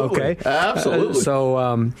 Absolutely. Okay. Absolutely.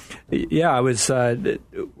 I was.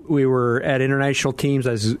 We were at international teams.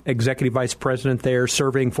 I was executive vice president there,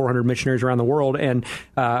 serving 400 missionaries around the world, and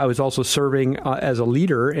I was also serving as a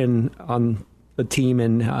leader on a team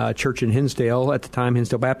in church in Hinsdale at the time,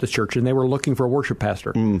 Hinsdale Baptist Church, and they were looking for a worship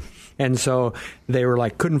pastor. And so they were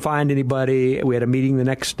like, couldn't find anybody. We had a meeting the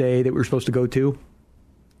next day that we were supposed to go to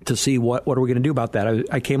see what are we going to do about that.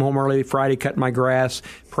 I came home early Friday, cutting my grass,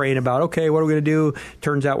 praying about, okay, what are we going to do?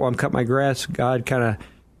 Turns out while I'm cutting my grass, God kind of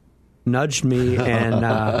nudged me, and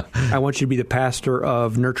I want you to be the pastor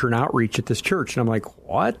of Nurture and Outreach at this church. And I'm like,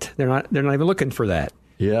 what? They're not even looking for that.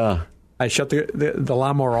 Yeah. I shut the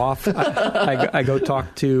lawnmower off. I go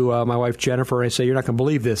talk to my wife, Jennifer, and I say, you're not going to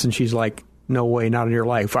believe this. And she's like, no way, not in your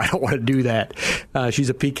life. I don't want to do that. She's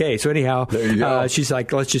a PK. So anyhow, she's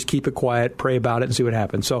like, let's just keep it quiet, pray about it, and see what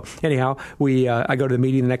happens. So anyhow, I go to the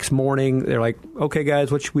meeting the next morning. They're like, okay,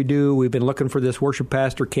 guys, what should we do? We've been looking for this worship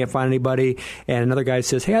pastor, can't find anybody. And another guy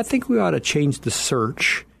says, hey, I think we ought to change the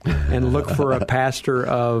search and look for a pastor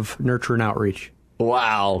of Nurture and Outreach.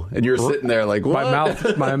 Wow. And you're sitting there like,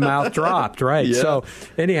 what? My mouth dropped, right? Yeah. So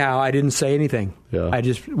anyhow, I didn't say anything. Yeah.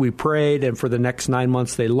 We prayed, and for the next 9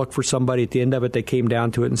 months, they looked for somebody. At the end of it, they came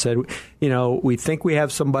down to it and said, we think we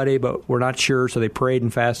have somebody, but we're not sure. So they prayed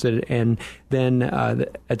and fasted. And then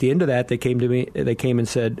at the end of that, they came to me. They came and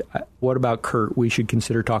said, what about Kurt? We should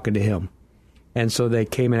consider talking to him. And so they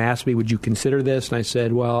came and asked me, would you consider this? And I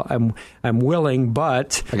said, well, I'm willing,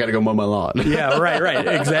 but I got to go mow my lawn. Yeah, right,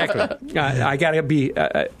 exactly. I got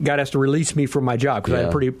to God has to release me from my job because I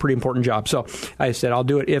had a pretty important job. So I said, I'll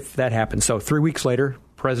do it if that happens. So 3 weeks later,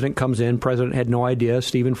 President comes in. President had no idea.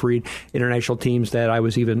 Stephen Freed, international teams, that I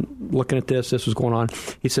was even looking at this. This was going on.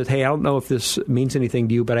 He said, hey, I don't know if this means anything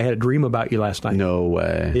to you, but I had a dream about you last night. No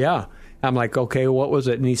way. Yeah. I'm like, okay, what was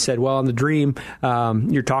it? And he said, well, in the dream,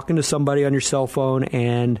 you're talking to somebody on your cell phone,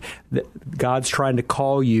 and God's trying to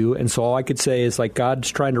call you. And so all I could say is, like,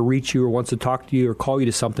 God's trying to reach you or wants to talk to you or call you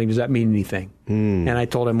to something. Does that mean anything? And I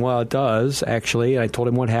told him, well, it does, actually. And I told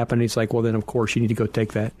him what happened. He's like, well, then, of course, you need to go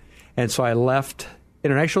take that. And so I left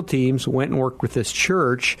international teams, went and worked with this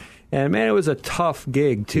church. And, man, it was a tough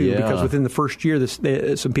gig, too, because within the first year,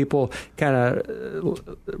 some people kind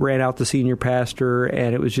of ran out the senior pastor,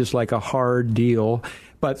 and it was just like a hard deal.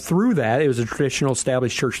 But through that, it was a traditional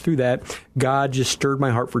established church. Through that, God just stirred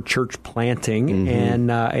my heart for church planting, and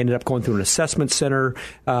I ended up going through an assessment center.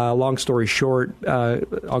 Long story short,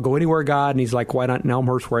 I'll go anywhere, God, and he's like, why not in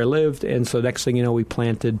Elmhurst where I lived? And so next thing you know, we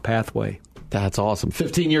planted Pathway. That's awesome.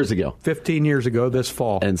 15 years ago. 15 years ago this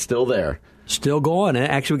fall. And still there. Still going.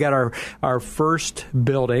 And actually, we got our first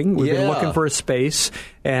building. We've been looking for a space.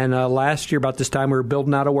 And last year, about this time, we were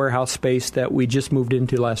building out a warehouse space that we just moved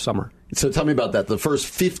into last summer. So tell me about that. The first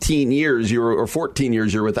 15 years, or 14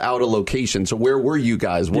 years, you're without a location. So where were you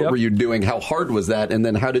guys? What were you doing? How hard was that? And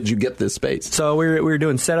then how did you get this space? So we were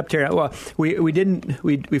doing setup tear. Well,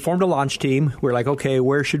 we formed a launch team. We're like, okay,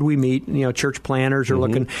 where should we meet? Church planners are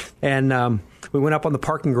looking. And we went up on the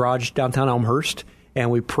parking garage downtown Elmhurst, and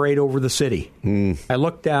we prayed over the city. I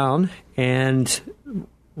looked down, and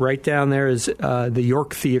right down there is the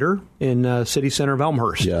York Theater in city center of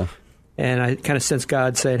Elmhurst. Yeah. And I kind of sensed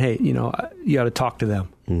God saying, hey, you got to talk to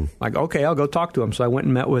them. Like, okay, I'll go talk to them. So I went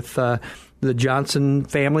and met with the Johnson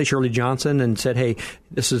family, Shirley Johnson, and said, hey,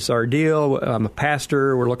 this is our deal. I'm a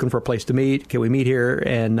pastor. We're looking for a place to meet. Can we meet here?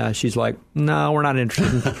 And she's like, no, we're not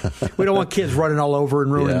interested. We don't want kids running all over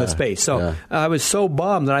and ruining the space. So I was so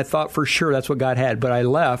bummed that I thought for sure that's what God had. But I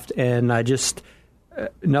left, and I just...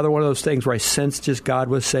 another one of those things where I sensed just God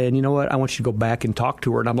was saying, you know what, I want you to go back and talk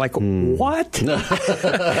to her. And I'm like, what?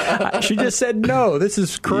 She just said, no, this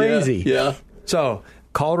is crazy. Yeah. So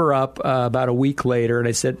called her up about a week later, and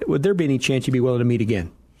I said, would there be any chance you'd be willing to meet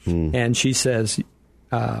again? And she says,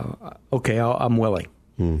 okay, I'm willing.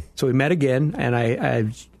 So we met again, and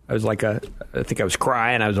I I think I was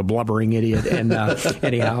crying. I was a blubbering idiot. And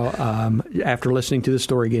anyhow, after listening to the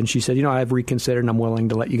story again, she said, I've reconsidered and I'm willing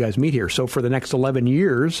to let you guys meet here. So for the next 11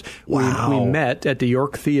 years, we met at the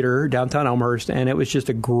York Theater, downtown Elmhurst, and it was just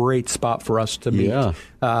a great spot for us to meet. Yeah.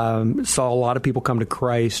 Saw a lot of people come to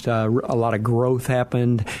Christ. A lot of growth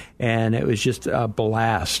happened, and it was just a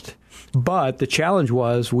blast. But the challenge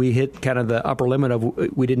was we hit kind of the upper limit of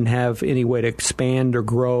we didn't have any way to expand or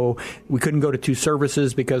grow. We couldn't go to 2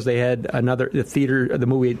 services because they had the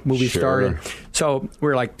movie started. So we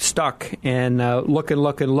were like stuck and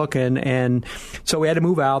looking. And so we had to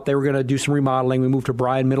move out. They were going to do some remodeling. We moved to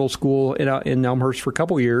Bryan Middle School in Elmhurst for a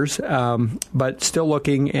couple years, but still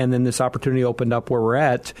looking. And then this opportunity opened up where we're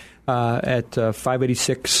at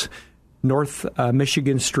 586 North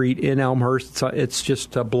Michigan Street in Elmhurst. It's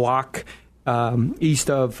just a block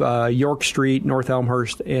east of York Street, North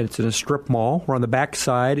Elmhurst, and it's in a strip mall. We're on the back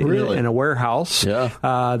side in a warehouse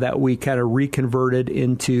that we kind of reconverted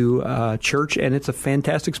into church, and it's a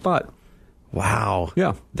fantastic spot. Wow.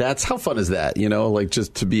 Yeah. How fun is that?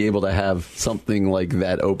 Just to be able to have something like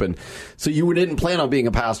that open. So you didn't plan on being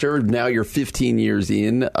a pastor. Now you're 15 years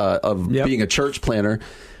in of being a church planner.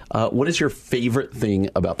 What is your favorite thing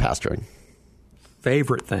about pastoring?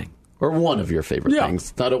 Favorite thing? Or one of your favorite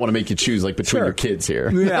things. I don't want to make you choose between your kids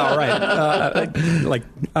here. Yeah, right.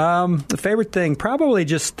 The favorite thing, probably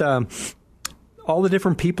just all the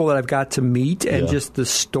different people that I've got to meet and just the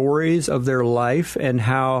stories of their life and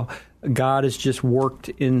how God has just worked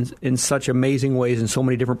in such amazing ways in so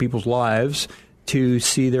many different people's lives to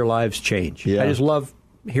see their lives change. Yeah. I just love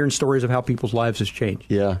hearing stories of how people's lives has changed.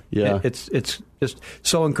 Yeah. It's just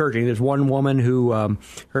so encouraging. There's one woman who,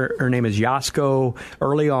 her name is Yasko,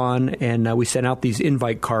 early on, and we sent out these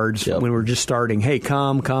invite cards when we were just starting. Hey,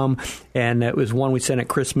 come. And it was one we sent at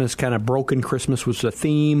Christmas, kind of broken Christmas was the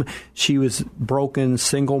theme. She was broken,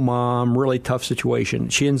 single mom, really tough situation.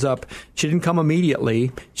 She didn't come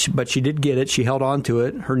immediately, but she did get it. She held on to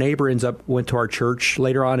it. Her neighbor went to our church,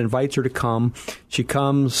 later on invites her to come. She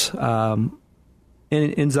comes, and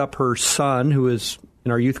it ends up her son, who is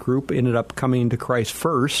in our youth group, ended up coming to Christ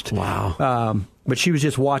first. Wow. But she was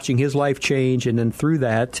just watching his life change. And then through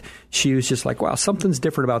that, she was just like, wow, something's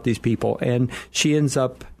different about these people. And she ends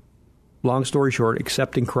up, long story short,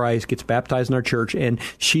 accepting Christ, gets baptized in our church. And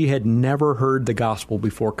she had never heard the gospel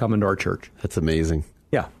before coming to our church. That's amazing.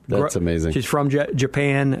 Yeah. That's amazing. She's from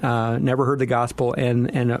Japan, never heard the gospel,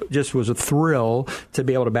 and just was a thrill to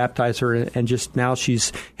be able to baptize her. And just now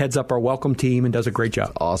she's heads up our welcome team and does a great job.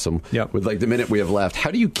 That's awesome. Yep. With the minute we have left,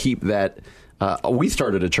 how do you keep that? We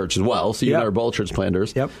started a church as well, so you and I are both church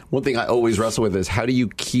planters. Yep. One thing I always wrestle with is how do you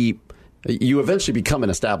keep... You eventually become an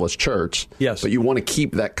established church, yes, but you want to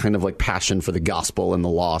keep that kind of passion for the gospel and the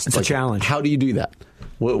lost. It's a challenge. How do you do that?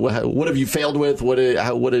 What have you failed with? What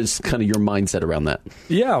is kind of your mindset around that?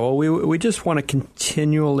 Yeah, well, we just want to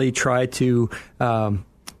continually try to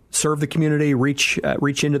serve the community, reach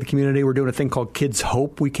into the community. We're doing a thing called Kids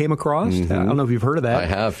Hope we came across. Mm-hmm. I don't know if you've heard of that. I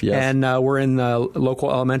have, yes. And we're in the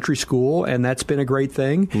local elementary school, and that's been a great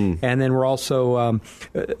thing. Mm. And then we're also,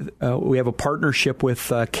 we have a partnership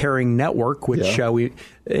with Caring Network, which we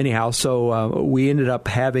ended up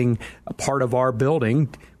having a part of our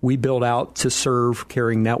building we build out to serve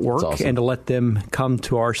Caring Network and to let them come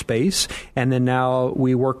to our space. And then now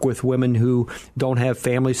we work with women who don't have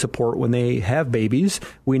family support when they have babies.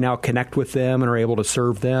 We now connect with them and are able to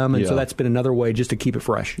serve them. And so that's been another way just to keep it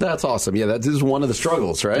fresh. That's awesome. Yeah, that is one of the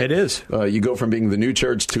struggles, right? It is. You go from being the new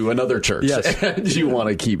church to another church. Yes. And you want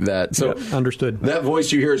to keep that. So understood. That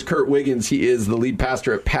voice you hear is Kurt Wiggins. He is the lead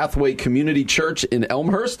pastor at Pathway Community Church in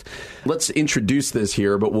Elmhurst. Let's introduce this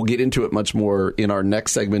here, but we'll get into it much more in our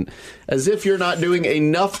next segment. As if you're not doing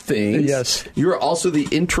enough things, yes, you're also the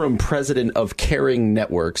interim president of Caring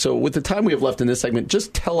Network. So with the time we have left in this segment,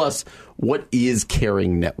 just tell us, what is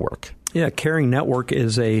Caring Network? Yeah, Caring Network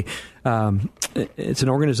is it's an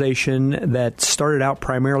organization that started out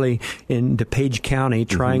primarily in DuPage County,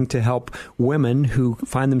 trying to help women who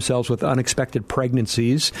find themselves with unexpected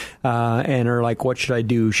pregnancies and are like, what should I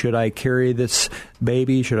do? Should I carry this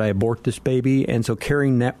baby? Should I abort this baby? And so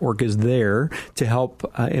Caring Network is there to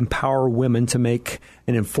help empower women to make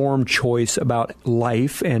an informed choice about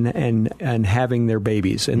life and having their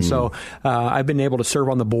babies. And so I've been able to serve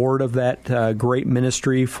on the board of that great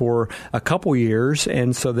ministry for a couple years.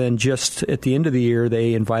 And so then just at the end of the year,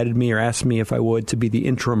 they invited me or asked me if I would to be the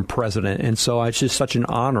interim president. And so it's just such an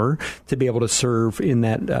honor to be able to serve in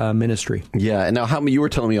that ministry. Yeah. And now you were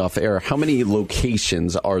telling me off air, how many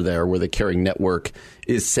locations are there where the Caring Network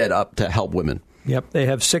is set up to help women? Yep, they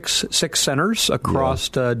have six centers across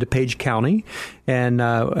DuPage County, and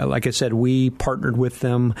like I said, we partnered with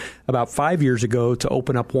them about 5 years ago to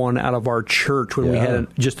open up one out of our church when we had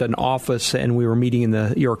just an office and we were meeting in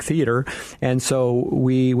the York Theater. And so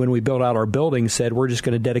when we built out our building, said we're just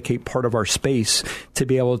going to dedicate part of our space to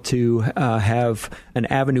be able to have an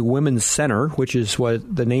Avenue Women's Center, which is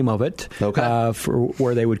what the name of it, for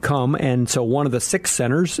where they would come. And so one of the 6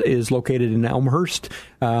 centers is located in Elmhurst.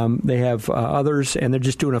 They have others, and they're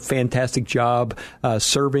just doing a fantastic job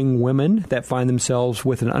serving women that find themselves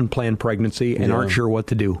with an unplanned pregnancy and aren't sure what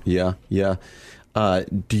to do. Yeah. Do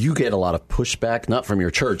you get a lot of pushback, not from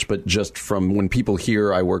your church, but just from when people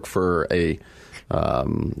hear I work for a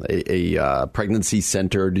pregnancy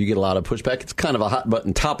center? Do you get a lot of pushback? It's kind of a hot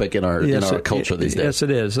button topic in our culture these days. Yes,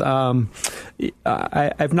 it is. I've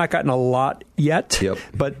not gotten a lot yet,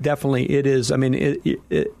 but definitely it is. I mean,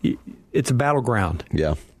 it's a battleground.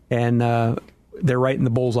 Yeah. And they're right in the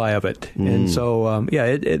bullseye of it. And so,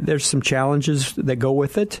 there's some challenges that go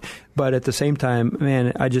with it. But at the same time,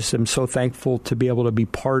 man, I just am so thankful to be able to be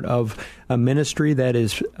part of a ministry that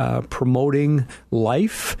is promoting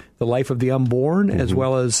life, the life of the unborn, as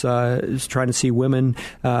well as is trying to see women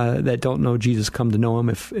that don't know Jesus come to know him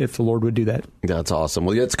if the Lord would do that. That's awesome.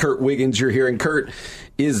 Well, that's Kurt Wiggins you're hearing. Kurt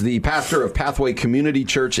is the pastor of Pathway Community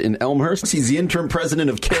Church in Elmhurst. He's the interim president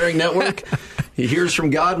of Caring Network. He hears from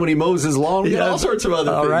God when he mows his lawn. We got all sorts of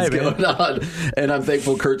other things going on. And I'm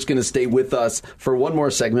thankful Kurt's going to stay with us for one more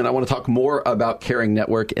segment. I want to talk more about Caring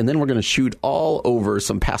Network, and then we're going to shoot all over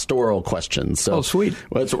some pastoral questions. So, sweet.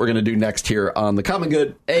 Well, that's what we're going to do next here on The Common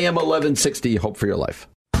Good, AM 1160, Hope for Your Life.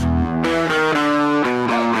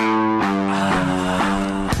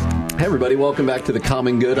 Hey, everybody. Welcome back to The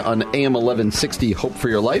Common Good on AM 1160, Hope for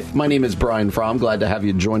Your Life. My name is Brian Fromm. Glad to have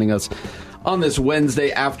you joining us on this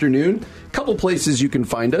Wednesday afternoon. A couple places you can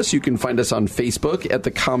find us. You can find us on Facebook at The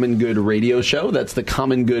Common Good Radio Show. That's The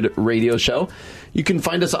Common Good Radio Show. You can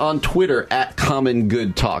find us on Twitter at Common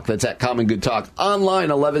Good Talk. That's at Common Good Talk. Online,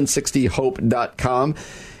 1160hope.com.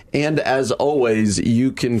 And as always,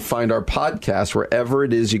 you can find our podcast wherever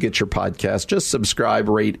it is you get your podcast. Just subscribe,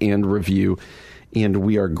 rate, and review. And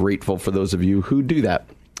we are grateful for those of you who do that.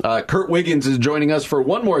 Kurt Wiggins is joining us for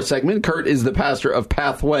one more segment. Kurt is the pastor of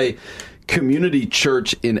Pathway Community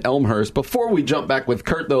Church in Elmhurst. Before we jump back with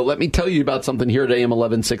Kurt, though, let me tell you about something here at AM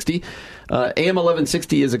 1160. AM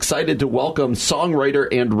 1160 is excited to welcome songwriter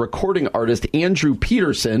and recording artist Andrew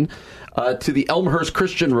Peterson to the Elmhurst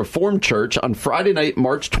Christian Reformed Church on Friday night,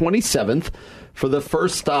 March 27th, for the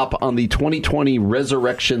first stop on the 2020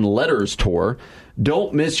 Resurrection Letters Tour.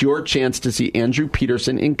 Don't miss your chance to see Andrew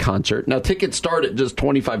Peterson in concert. Now, tickets start at just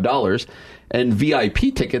 $25, and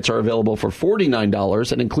VIP tickets are available for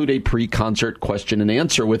 $49 and include a pre-concert question and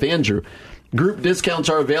answer with Andrew. Group discounts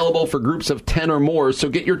are available for groups of 10 or more, so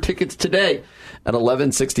get your tickets today at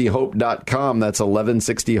 1160hope.com. That's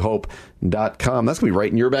 1160hope.com. That's going to be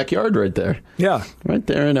right in your backyard right there. Yeah. Right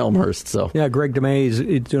there in Elmhurst. So yeah, Greg DeMay is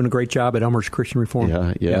doing a great job at Elmhurst Christian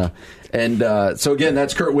Reformed. Yeah. And so again,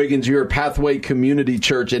 that's Kurt Wiggins, your Pathway Community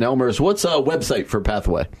Church in Elmhurst. What's a website for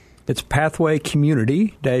Pathway? It's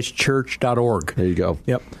pathwaycommunity-church.org. There you go.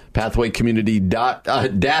 Yep.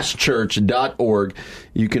 Pathwaycommunity-church.org.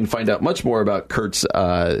 You can find out much more about Kurt's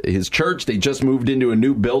his church. They just moved into a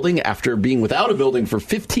new building after being without a building for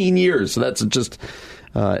 15 years. So that's just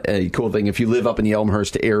a cool thing. If you live up in the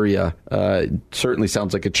Elmhurst area, certainly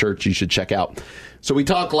sounds like a church you should check out. So we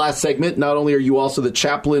talked last segment. Not only are you also the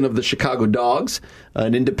chaplain of the Chicago Dogs,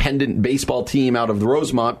 an independent baseball team out of the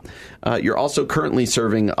Rosemont, you're also currently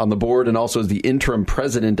serving on the board and also as the interim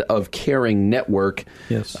president of Caring Network.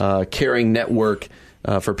 Yes. Caring Network,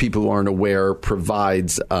 for people who aren't aware,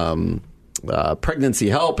 provides pregnancy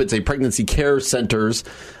help. It's a pregnancy care centers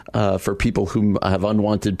for people who have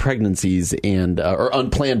unwanted pregnancies and or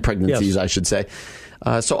unplanned pregnancies, I should say.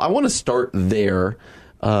 So I want to start there.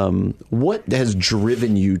 What has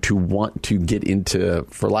driven you to want to get into,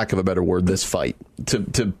 for lack of a better word, this fight,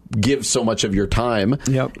 to give so much of your time,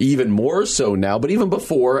 even more so now, but even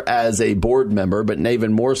before as a board member, but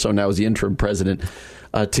even more so now as the interim president,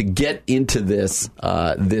 to get into this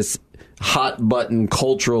hot button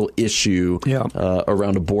cultural issue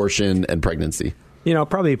around abortion and pregnancy? You know,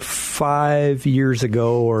 probably 5 years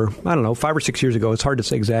ago, or I don't know, 5 or 6 years ago. It's hard to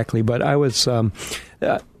say exactly, but I was, I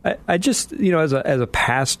just, you know, as a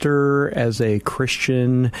pastor, as a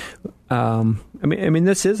Christian, I mean,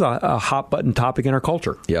 this is a hot button topic in our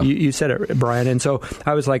culture. Yeah. You said it, Brian, and so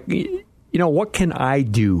I was like, you know, what can I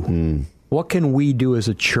do? What can we do as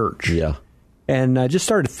a church? Yeah. And I just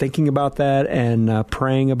started thinking about that and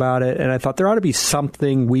praying about it, and I thought there ought to be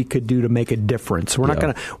something we could do to make a difference. We're not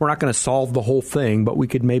going to solve the whole thing, but we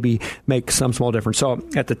could maybe make some small difference. So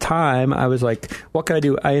at the time, I was like, "What can I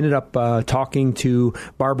do?" I ended up talking to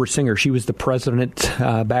Barbara Singer. She was the president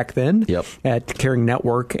back then at Caring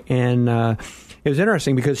Network, and it was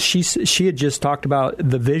interesting because she had just talked about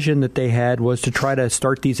the vision that they had was to try to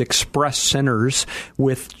start these express centers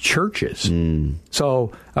with churches.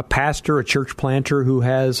 So a pastor, a church planter who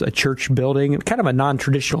has a church building, kind of a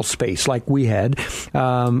non-traditional space like we had,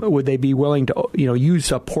 would they be willing to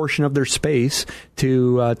use a portion of their space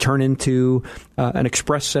to turn into an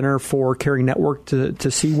express center for Caring Network to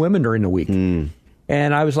see women during the week?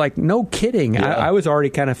 And I was like, no kidding. Yeah. I was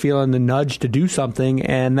already kind of feeling the nudge to do something,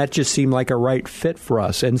 and that just seemed like a right fit for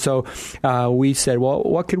us. And so we said, well,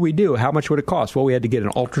 what could we do? How much would it cost? Well, we had to get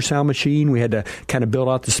an ultrasound machine. We had to kind of build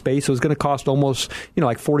out the space. So it was going to cost almost,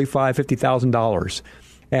 like $45,000, $50,000.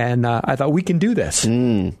 And I thought, we can do this.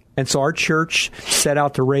 And so our church set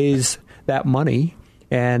out to raise that money.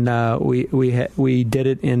 And we did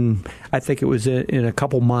it in, I think it was in a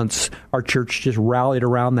couple months. Our church just rallied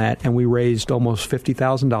around that, and we raised almost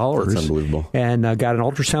 $50,000. That's unbelievable. And got an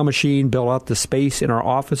ultrasound machine, built out the space in our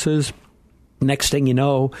offices. Next thing you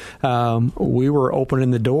know, we were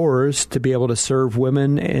opening the doors to be able to serve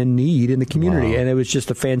women in need in the community. Wow. And it was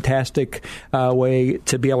just a fantastic way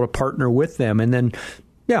to be able to partner with them. And then,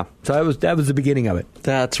 yeah, so that was the beginning of it.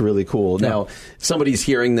 That's really cool. Yeah. Now, somebody's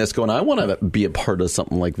hearing this going, I want to be a part of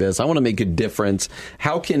something like this. I want to make a difference.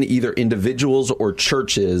 How can either individuals or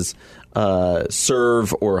churches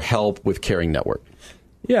serve or help with Caring Network?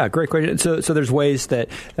 Yeah, great question. So there's ways that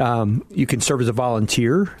you can serve as a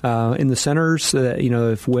volunteer in the centers.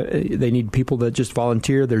 If they need people that just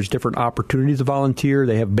volunteer, there's different opportunities to volunteer.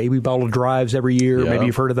 They have baby bottle drives every year. Yeah. Maybe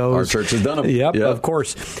you've heard of those. Our church has done them. Yep, of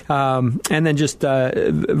course. And then just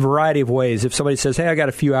a variety of ways. If somebody says, hey, I got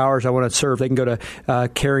a few hours, I want to serve, they can go to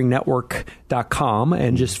caringnetwork.com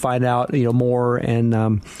and just find out more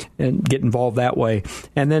and get involved that way.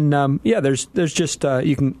 And then there's just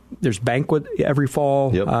there's banquet every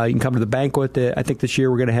fall. Yep. You can come to the banquet. I think this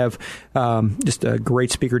year we're going to have just a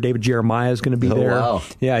great speaker. David Jeremiah is going to be there. Wow.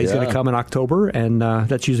 Yeah, he's going to come in October, and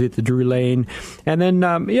that's usually at the Drury Lane. And then,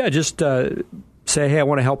 say, hey, I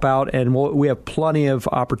want to help out, and we have plenty of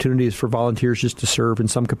opportunities for volunteers just to serve in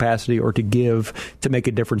some capacity or to give to make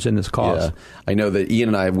a difference in this cause. Yeah. I know that Ian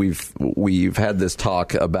and I, we've had this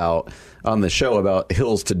talk about on the show about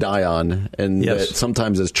hills to die on, and that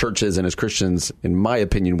sometimes as churches and as Christians, in my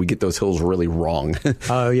opinion, we get those hills really wrong.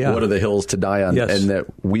 Yeah. What are the hills to die on? Yes. And that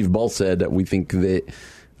we've both said that we think that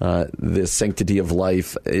the sanctity of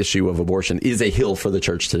life issue of abortion is a hill for the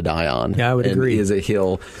church to die on. Yeah, I would agree. Is a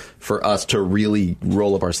hill for us to really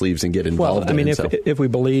roll up our sleeves and get involved in. Well, if we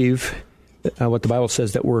believe what the Bible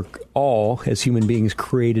says, that we're all, as human beings,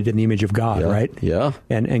 created in the image of God, right? Yeah.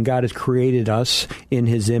 And God has created us in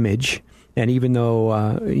His image. And even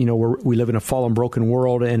though, we live in a fallen, broken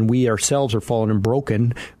world, and we ourselves are fallen and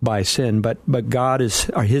broken by sin, but God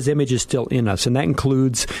His image is still in us. And that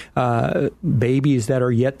includes babies that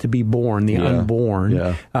are yet to be born, the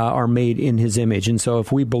unborn, are made in His image. And so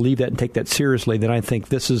if we believe that and take that seriously, then I think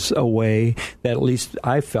this is a way that at least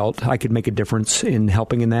I felt I could make a difference in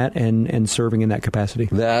helping in that and serving in that capacity.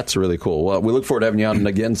 That's really cool. Well, we look forward to having you on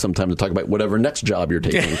again sometime to talk about whatever next job you're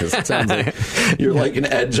taking, because it sounds like you're like an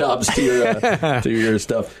add jobs to your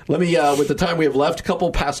stuff. Let me, with the time we have left, a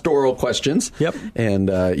couple pastoral questions. Yep. And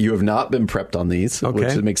you have not been prepped on these,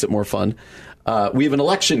 which makes it more fun. We have an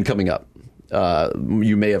election coming up.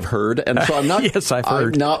 You may have heard. And so I'm not, yes, I've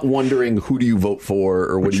heard. I'm not wondering who do you vote for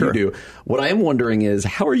or what do you do. What I am wondering is,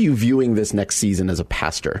 how are you viewing this next season as a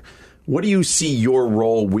pastor? What do you see your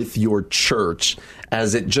role with your church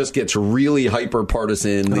as it just gets really hyper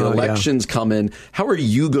partisan? The elections come in. How are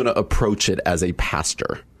you going to approach it as a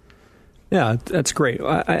pastor? Yeah, that's great.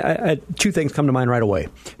 I two things come to mind right away.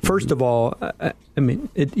 First of all,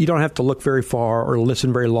 you don't have to look very far or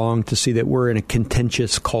listen very long to see that we're in a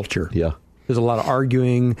contentious culture. Yeah. There's a lot of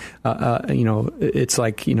arguing. It's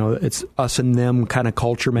like, it's us and them kind of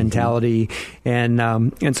culture mentality.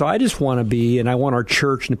 Mm-hmm. And so I just want to be, and I want our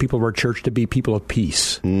church and the people of our church to be people of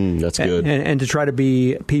peace. That's good. And to try to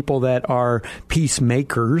be people that are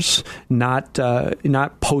peacemakers, not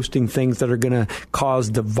posting things that are going to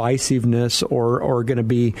cause divisiveness or going to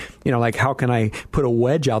be, like, how can I put a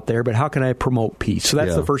wedge out there, but how can I promote peace? So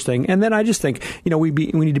that's the first thing. And then I just think, we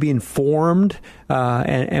need to be informed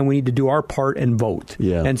and we need to do our part heart and vote.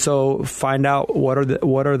 Yeah. And so find out what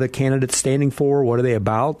are the candidates standing for, what are they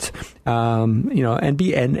about, and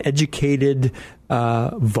be an educated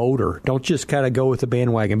voter. Don't just kind of go with the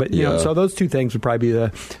bandwagon. But so those two things would probably be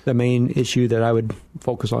the main issue that I would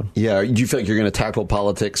focus on. Yeah. Do you feel like you're going to tackle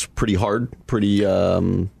politics pretty hard? Pretty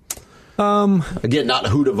again, not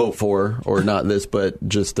who to vote for or not this, but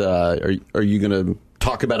just are you going to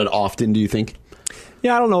talk about it often, do you think?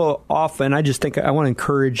 Yeah, I don't know often. I just think I want to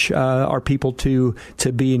encourage our people to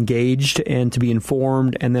be engaged and to be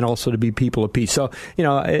informed, and then also to be people of peace. So,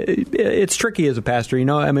 it's tricky as a pastor.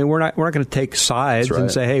 I mean, we're not going to take sides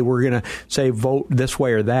and say, hey, we're going to say vote this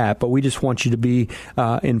way or that. But we just want you to be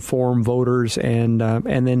informed voters, and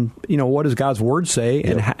then what does God's word say,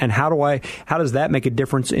 and how does that make a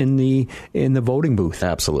difference in the voting booth?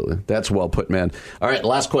 Absolutely, that's well put, man. All right,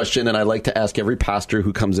 last question, and I like to ask every pastor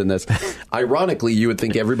who comes in this. Ironically, you would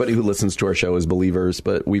think everybody who listens to our show is believers,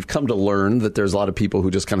 but we've come to learn that there's a lot of people who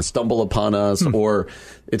just kind of stumble upon us, or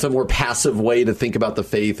it's a more passive way to think about the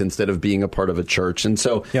faith instead of being a part of a church. And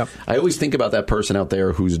so I always think about that person out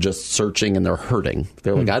there who's just searching and they're hurting.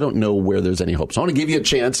 They're like, I don't know where there's any hope. So I want to give you a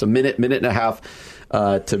chance, a minute and a half,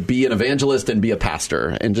 to be an evangelist and be a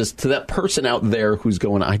pastor. And just to that person out there who's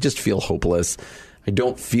going, I just feel hopeless. I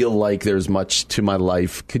don't feel like there's much to my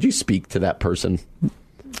life. Could you speak to that person?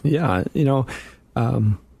 Yeah,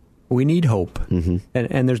 we need hope,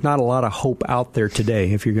 and there's not a lot of hope out there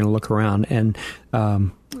today if you're going to look around. And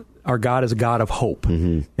our God is a God of hope.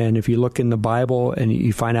 And if you look in the Bible and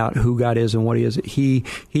you find out who God is and what He is, He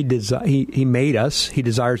made us. He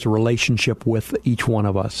desires a relationship with each one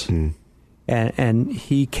of us, and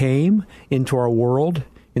He came into our world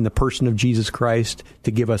in the person of Jesus Christ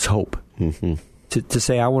to give us hope. To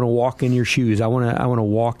say, I want to walk in your shoes. I want to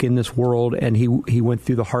walk in this world. And he went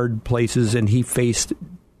through the hard places, and He faced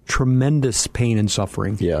tremendous pain and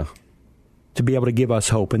suffering. Yeah. To be able to give us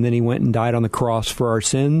hope. And then He went and died on the cross for our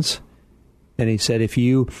sins. And He said, if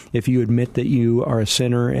you admit that you are a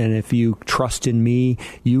sinner and if you trust in Me,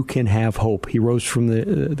 you can have hope. He rose from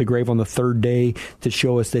the grave on the third day to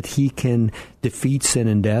show us that He can defeat sin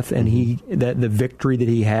and death, and that the victory that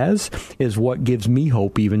He has is what gives me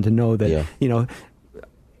hope, even to know that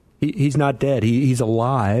He's not dead. He's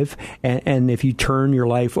alive. And if you turn your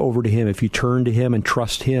life over to Him, if you turn to Him and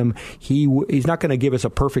trust Him, He's not going to give us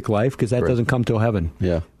a perfect life, because that doesn't come till heaven.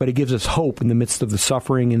 Yeah. But He gives us hope in the midst of the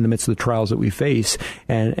suffering, in the midst of the trials that we face.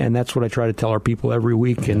 And that's what I try to tell our people every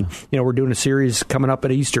week. And, we're doing a series coming up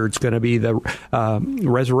at Easter. It's going to be the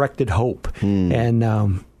Resurrected Hope.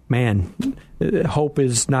 And, man, hope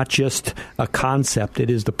is not just a concept.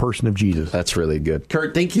 It is the person of Jesus. That's really good.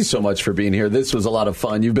 Kurt, thank you so much for being here. This was a lot of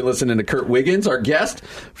fun. You've been listening to Kurt Wiggins, our guest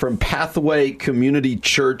from Pathway Community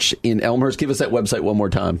Church in Elmhurst. Give us that website one more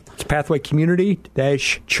time. It's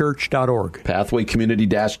pathwaycommunity-church.org.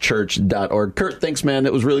 Pathwaycommunity-church.org. Kurt, thanks, man.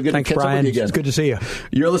 It was really good to catch up with you again. It's good to see you.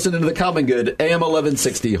 You're listening to The Common Good, AM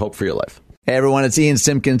 1160. Hope for your life. Hey everyone, it's Ian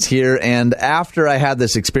Simpkins here, and after I had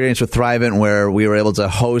this experience with Thrivent where we were able to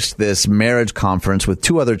host this marriage conference with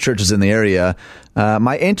two other churches in the area,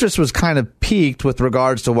 my interest was kind of piqued with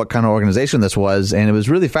regards to what kind of organization this was, and it was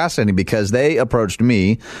really fascinating because they approached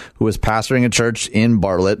me, who was pastoring a church in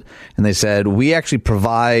Bartlett, and they said, we actually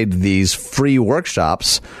provide these free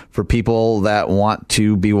workshops for people that want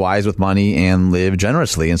to be wise with money and live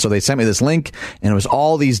generously. And so they sent me this link, and it was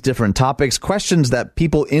all these different topics, questions that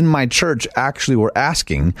people in my church actually were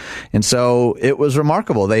asking. And so it was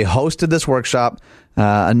remarkable. They hosted this workshop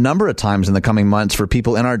a number of times in the coming months for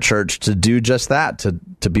people in our church to do just that,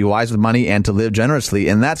 to be wise with money and to live generously.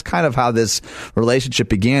 And that's kind of how this relationship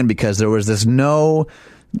began, because there was this no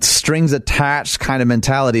strings attached kind of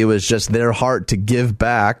mentality. It was just their heart to give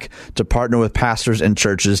back, to partner with pastors and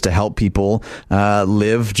churches to help people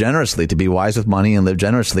live generously, to be wise with money and live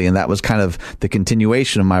generously. And that was kind of the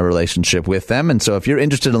continuation of my relationship with them. And so if you're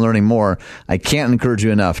interested in learning more, I can't encourage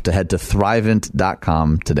you enough to head to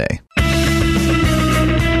Thrivent.com today.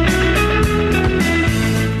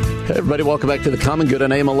 Hey everybody, welcome back to The Common Good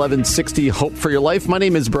on AM 1160, Hope for Your Life. My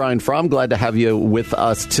name is Brian Fromm. Glad to have you with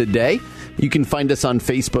us today. You can find us on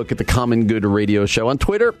Facebook at The Common Good Radio Show, on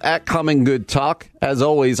Twitter at Common Good Talk. As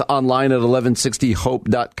always, online at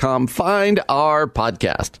 1160hope.com. Find our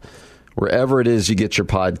podcast wherever it is you get your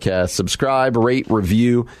podcast. Subscribe, rate,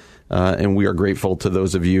 review, and we are grateful to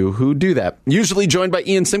those of you who do that. Usually joined by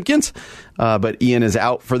Ian Simpkins, but Ian is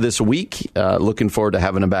out for this week. Looking forward to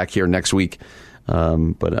having him back here next week.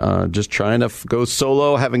 But just trying to go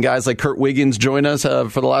solo, having guys like Kurt Wiggins join us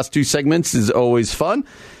for the last two segments is always fun,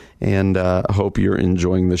 and I hope you're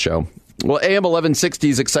enjoying the show. Well, AM 1160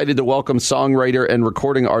 is excited to welcome songwriter and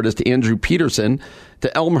recording artist Andrew Peterson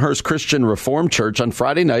to Elmhurst Christian Reformed Church on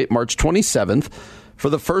Friday night, March 27th,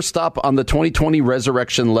 for the first stop on the 2020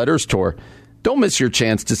 Resurrection Letters Tour. Don't miss your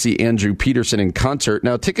chance to see Andrew Peterson in concert.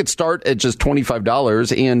 Now, tickets start at just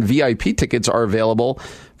 $25, and VIP tickets are available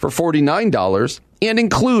for $49 and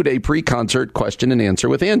include a pre-concert question and answer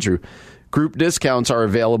with Andrew. Group discounts are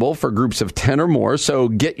available for groups of 10 or more, so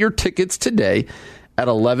get your tickets today at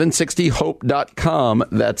 1160hope.com.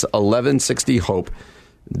 That's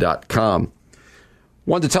 1160hope.com.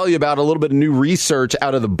 Wanted to tell you about a little bit of new research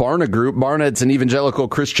out of the Barna Group. Barna, it's an evangelical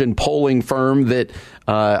Christian polling firm that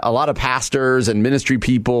a lot of pastors and ministry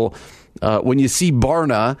people, when you see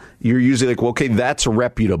Barna, you're usually like, well, okay, that's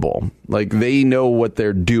reputable. Like, they know what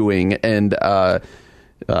they're doing. And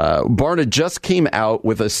Barna just came out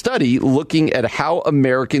with a study looking at how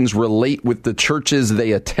Americans relate with the churches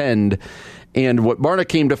they attend. And what Barna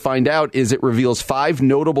came to find out is it reveals 5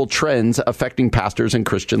 notable trends affecting pastors and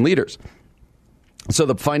Christian leaders. So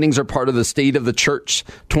the findings are part of the State of the Church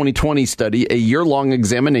 2020 study, a year-long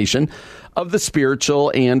examination of the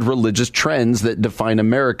spiritual and religious trends that define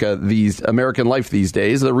American life these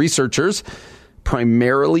days. The researchers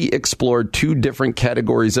primarily explored 2 different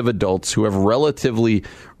categories of adults who have relatively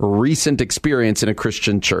recent experience in a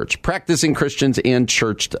Christian church: practicing Christians and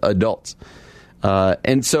churched adults.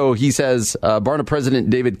 And so he says, Barna President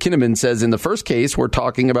David Kinnaman says, in the first case, we're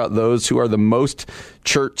talking about those who are the most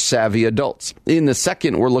church-savvy adults. In the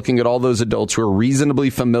second, we're looking at all those adults who are reasonably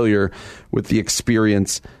familiar with the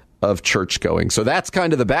experience of church-going. So that's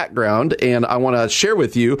kind of the background, and I want to share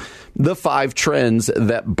with you the 5 trends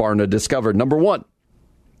that Barna discovered. Number 1,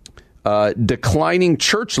 declining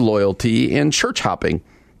church loyalty and church hopping.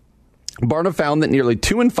 Barna found that nearly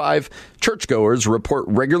 2 in 5 churchgoers report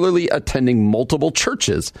regularly attending multiple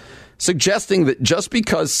churches, suggesting that just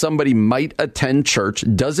because somebody might attend church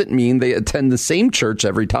doesn't mean they attend the same church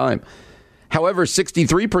every time. However,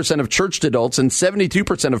 63% of churched adults and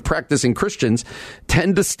 72% of practicing Christians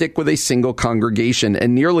tend to stick with a single congregation,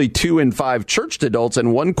 and nearly 2 in 5 churched adults and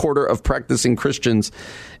 1/4 of practicing Christians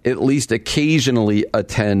at least occasionally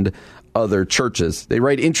attend other churches. They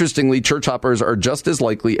write, interestingly, church hoppers are just as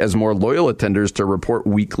likely as more loyal attenders to report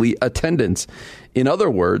weekly attendance. In other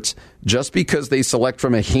words, just because they select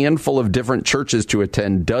from a handful of different churches to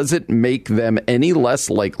attend doesn't make them any less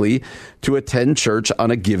likely to attend church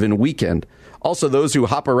on a given weekend. Also, those who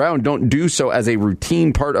hop around don't do so as a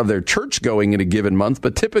routine part of their church going in a given month,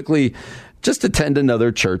 but typically just attend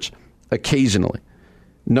another church occasionally.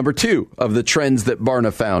 Number 2 of the trends that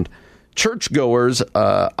Barna found: churchgoers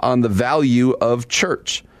on the value of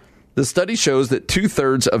church. The study shows that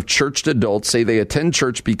 2/3 of churched adults say they attend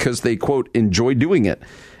church because they, quote, enjoy doing it.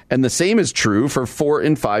 And the same is true for 4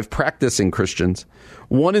 in 5 practicing Christians.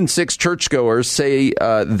 1 in 6 churchgoers say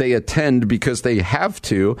they attend because they have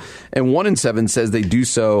to, and 1 in 7 says they do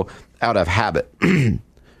so out of habit.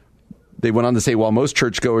 They went on to say, while most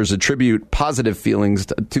churchgoers attribute positive feelings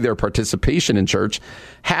to their participation in church,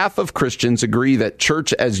 half of Christians agree that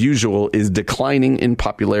church as usual is declining in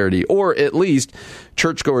popularity, or at least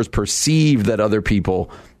churchgoers perceive that other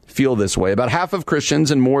people feel this way. About half of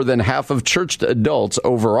Christians and more than half of churched adults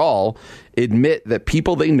overall admit that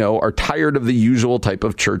people they know are tired of the usual type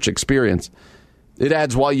of church experience. It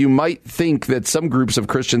adds, while you might think that some groups of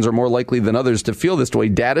Christians are more likely than others to feel this way,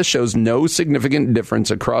 data shows no significant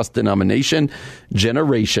difference across denomination,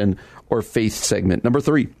 generation, or faith segment. Number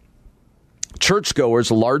 3,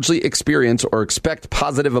 churchgoers largely experience or expect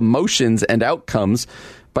positive emotions and outcomes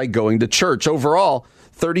by going to church. Overall,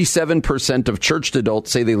 37% of churched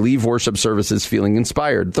adults say they leave worship services feeling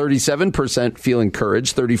inspired. 37% feel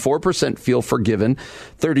encouraged. 34% feel forgiven.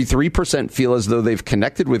 33% feel as though they've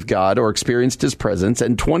connected with God or experienced his presence.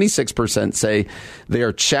 And 26% say they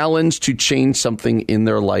are challenged to change something in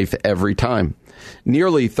their life every time.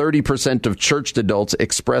 Nearly 30% of churched adults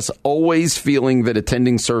express always feeling that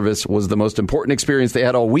attending service was the most important experience they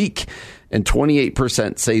had all week. And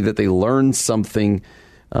 28% say that they learned something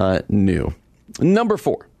new. Number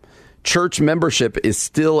 4, church membership is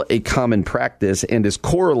still a common practice and is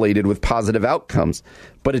correlated with positive outcomes,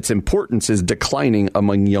 but its importance is declining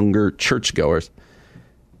among younger churchgoers.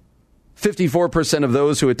 54% of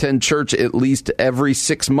those who attend church at least every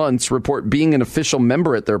 6 months report being an official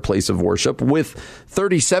member at their place of worship, with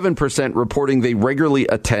 37% reporting they regularly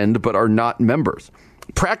attend but are not members.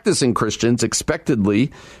 Practicing Christians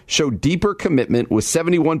expectedly show deeper commitment, with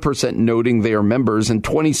 71% noting they are members and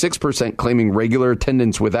 26% claiming regular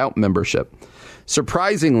attendance without membership.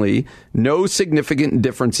 Surprisingly, no significant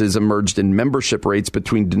differences emerged in membership rates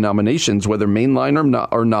between denominations, whether mainline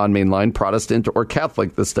or non-mainline, Protestant or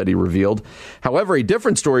Catholic, the study revealed. However, a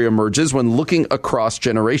different story emerges when looking across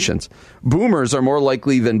generations. Boomers are more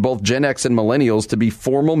likely than both Gen X and millennials to be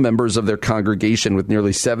formal members of their congregation, with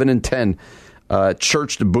nearly 7 in 10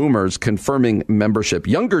 churched boomers confirming membership.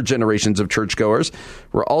 Younger generations of churchgoers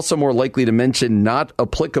were also more likely to mention not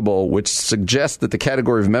applicable, which suggests that the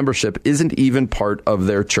category of membership isn't even part of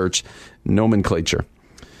their church nomenclature.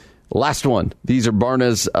 Last one. These are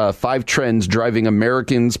Barna's 5 trends driving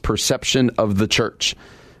Americans' perception of the church.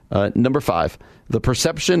 Number 5. The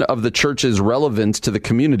perception of the church's relevance to the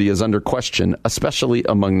community is under question, especially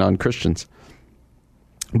among non-Christians.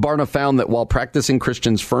 Barna found that while practicing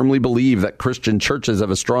Christians firmly believe that Christian churches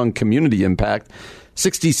have a strong community impact,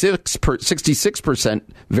 66%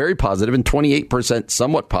 very positive and 28%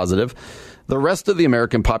 somewhat positive, the rest of the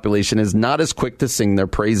American population is not as quick to sing their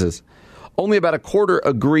praises. Only about a quarter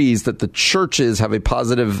agrees that the churches have a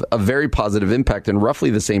very positive impact, and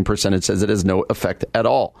roughly the same percentage says it has no effect at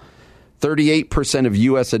all. 38% of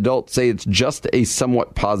U.S. adults say it's just a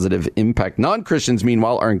somewhat positive impact. Non-Christians,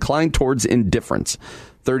 meanwhile, are inclined towards indifference.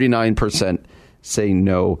 39% say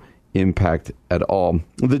no impact at all.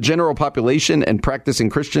 The general population and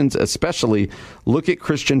practicing Christians especially look at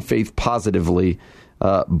Christian faith positively,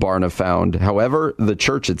 Barna found. However, the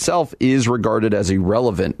church itself is regarded as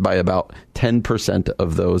irrelevant by about 10%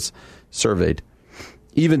 of those surveyed.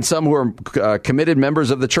 Even some who are committed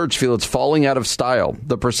members of the church feel it's falling out of style.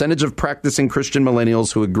 The percentage of practicing Christian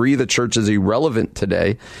millennials who agree the church is irrelevant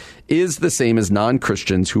today is the same as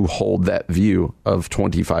non-Christians who hold that view of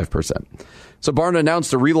 25%. So Barna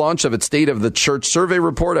announced a relaunch of its State of the Church survey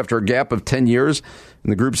report after a gap of 10 years.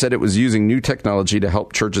 And the group said it was using new technology to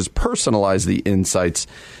help churches personalize the insights.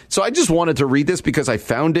 So I just wanted to read this because I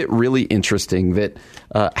found it really interesting that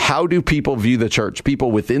how do people view the church?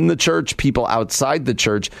 People within the church, people outside the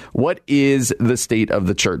church. What is the state of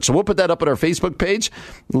the church? So we'll put that up at our Facebook page.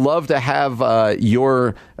 Love to have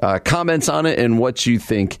your comments on it and what you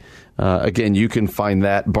think. Again, you can find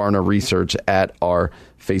that Barna research at our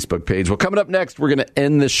Facebook page. Well, coming up next, we're going to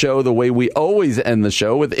end the show the way we always end the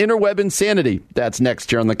show, with Interweb Insanity. That's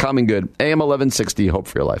next here on The Common Good, AM 1160, Hope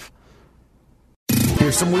for Your Life.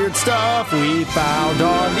 Here's some weird stuff we found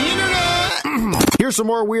on the internet. Here's some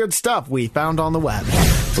more weird stuff we found on the web.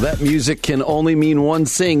 Well, that music can only mean one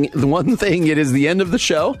thing. It is the end of the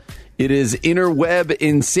show. It is Interweb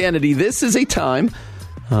Insanity. This is a time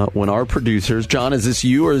when our producers, John, is this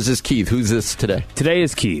you or is this Keith? Who's this today? Today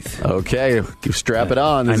is Keith. Okay, strap it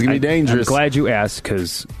on. This is going to be dangerous. I'm glad you asked,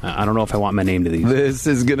 because I don't know if I want my name to these. This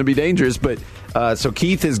is going to be dangerous, but so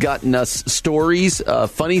Keith has gotten us stories,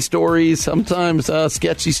 funny stories, sometimes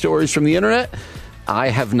sketchy stories from the internet. I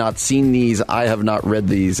have not seen these. I have not read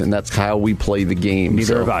these, and that's how we play the game.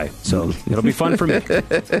 Neither have I, so it'll be fun for me.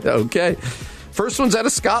 Okay. First one's out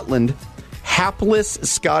of Scotland. Hapless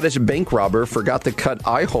Scottish bank robber forgot to cut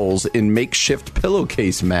eye holes in makeshift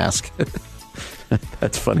pillowcase mask.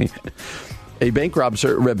 That's funny. A bank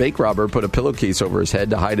robber put a pillowcase over his head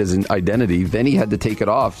to hide his identity. Then he had to take it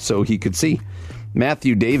off so he could see.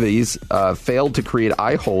 Matthew Davies failed to create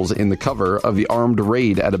eye holes in the cover of the armed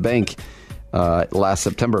raid at a bank last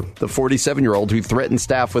September. The 47-year-old who threatened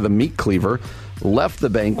staff with a meat cleaver left the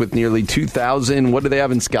bank with nearly 2,000, what do they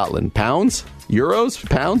have in Scotland? Pounds? Euros?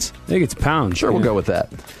 Pounds? I think it's pounds. Sure, we'll go with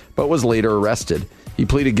that. But was later arrested. He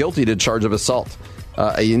pleaded guilty to charge of assault.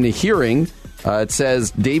 In the hearing, it says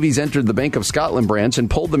Davies entered the Bank of Scotland branch and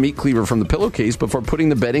pulled the meat cleaver from the pillowcase before putting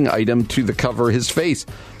the betting item to cover his face.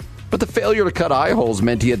 But the failure to cut eye holes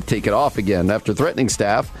meant he had to take it off again. After threatening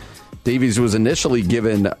staff, Davies was initially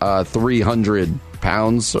given 300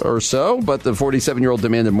 pounds or so, but the 47-year-old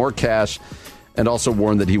demanded more cash and also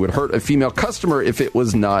warned that he would hurt a female customer if it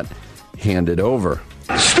was not handed over.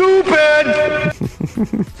 Stupid!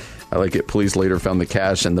 I like it. Police later found the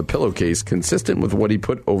cash and the pillowcase consistent with what he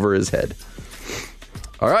put over his head.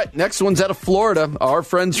 All right, next one's out of Florida. Our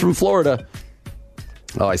friends from Florida.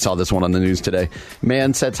 Oh, I saw this one on the news today.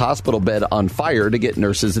 Man sets hospital bed on fire to get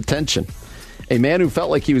nurses' attention. A man who felt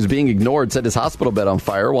like he was being ignored set his hospital bed on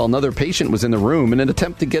fire while another patient was in the room in an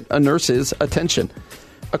attempt to get a nurse's attention.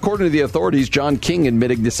 According to the authorities, John King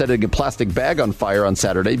admitted to setting a plastic bag on fire on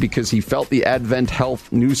Saturday because he felt the Advent Health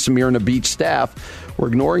New Smyrna Beach staff were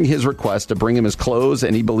ignoring his request to bring him his clothes,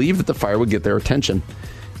 and he believed that the fire would get their attention.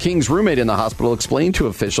 King's roommate in the hospital explained to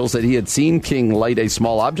officials that he had seen King light a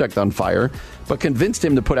small object on fire, but convinced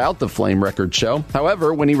him to put out the flame, records show.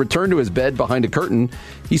 However, when he returned to his bed behind a curtain,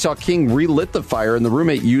 he saw King relit the fire, and the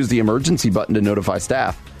roommate used the emergency button to notify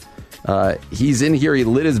staff. He's in here. He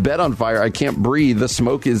lit his bed on fire. I can't breathe. The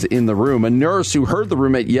smoke is in the room. A nurse who heard the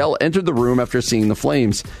roommate yell entered the room after seeing the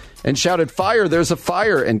flames and shouted, "Fire, there's a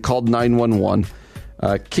fire," and called 911.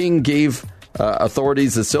 King gave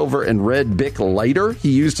authorities the silver and red Bic lighter he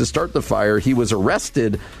used to start the fire. He was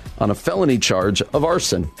arrested on a felony charge of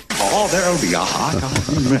arson. Oh, there'll be a hot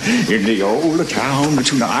time in the old town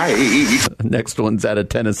tonight. Next one's out of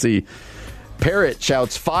Tennessee. Parrot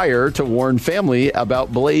shouts fire to warn family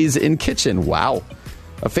about blaze in kitchen. Wow.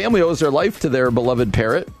 A family owes their life to their beloved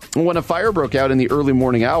parrot. When a fire broke out in the early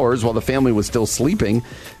morning hours while the family was still sleeping,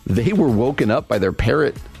 they were woken up by their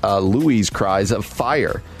parrot Louie's cries of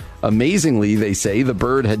fire. Amazingly, they say, the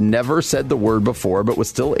bird had never said the word before, but was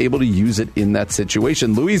still able to use it in that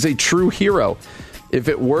situation. Louis is a true hero. If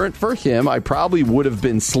it weren't for him, I probably would have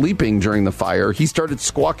been sleeping during the fire. He started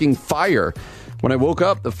squawking fire. When I woke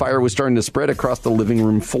up, the fire was starting to spread across the living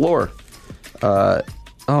room floor.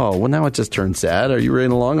 Well, now it just turned sad. Are you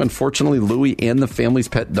reading along? Unfortunately, Louis and the family's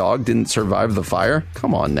pet dog didn't survive the fire.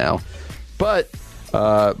 Come on now. But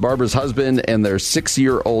Barbara's husband and their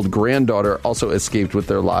 6-year-old granddaughter also escaped with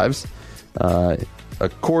their lives.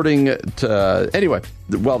 According to... Anyway,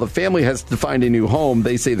 while the family has to find a new home,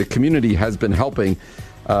 they say the community has been helping.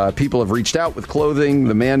 People have reached out with clothing.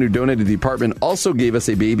 The man who donated the apartment also gave us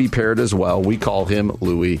a baby parrot as well. We call him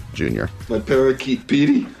Louis Jr. My parakeet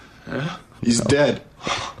Petey? Yeah? He's dead.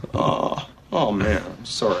 Oh, man, I'm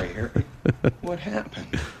sorry, Harry. What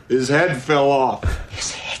happened? His head fell off.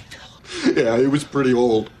 His head fell off? Yeah, he was pretty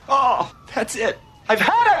old. Oh, that's it. I've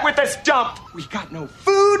had it with this dump. We got no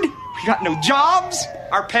food. We got no jobs.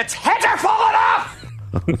 Our pets' heads are falling off.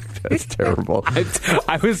 That's terrible.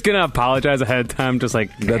 I was going to apologize ahead of time, just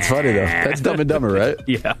like... That's funny, though. That's Dumb and Dumber, right?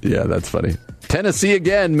 Yeah. Yeah, that's funny. Tennessee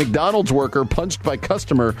again. McDonald's worker punched by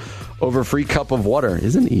customer over free cup of water.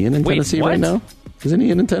 Isn't Ian in Tennessee right now? Isn't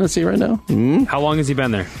Ian in Tennessee right now? How long has he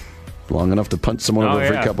been there? Long enough to punch someone over a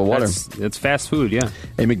free cup of water. It's fast food, yeah.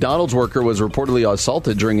 A McDonald's worker was reportedly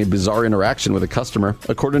assaulted during a bizarre interaction with a customer.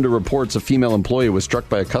 According to reports, a female employee was struck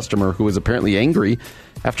by a customer who was apparently angry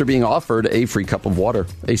after being offered a free cup of water.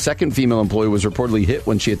 A second female employee was reportedly hit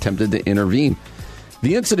when she attempted to intervene.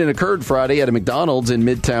 The incident occurred Friday at a McDonald's in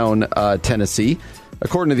Midtown, Tennessee.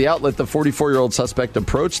 According to the outlet, the 44-year-old suspect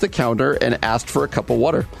approached the counter and asked for a cup of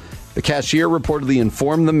water. The cashier reportedly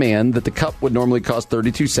informed the man that the cup would normally cost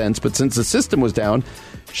 32 cents, but since the system was down,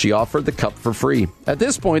 she offered the cup for free. At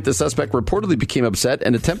this point, the suspect reportedly became upset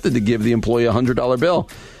and attempted to give the employee a $100 bill.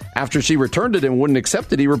 After she returned it and wouldn't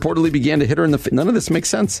accept it, he reportedly began to hit her in the face. None of this makes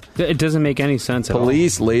sense. It doesn't make any sense at all.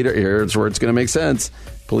 Police later, here's where it's going to make sense.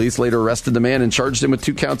 Police later arrested the man and charged him with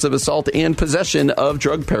 2 counts of assault and possession of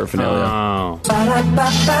drug paraphernalia. Oh.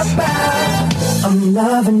 I'm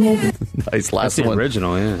loving it. Nice. Last That's the one.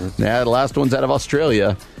 original, yeah. Yeah, the last one's out of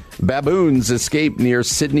Australia. Baboons escape near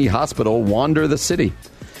Sydney Hospital, wander the city.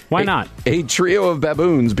 Why not? A trio of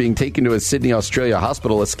baboons being taken to a Sydney, Australia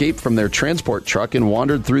hospital escaped from their transport truck and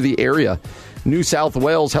wandered through the area. New South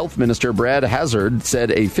Wales Health Minister Brad Hazzard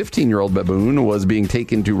said a 15-year-old baboon was being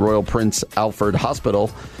taken to Royal Prince Alfred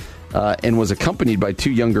Hospital and was accompanied by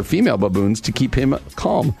 2 younger female baboons to keep him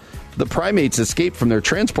calm. The primates escaped from their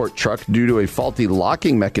transport truck due to a faulty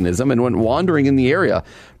locking mechanism and went wandering in the area,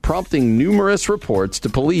 prompting numerous reports to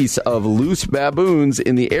police of loose baboons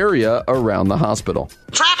in the area around the hospital.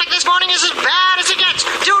 Traffic this morning is as bad as it gets.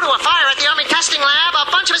 Due to a fire at the Army testing lab, a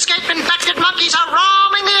bunch of escaped infected monkeys are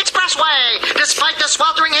roaming the expressway. Despite the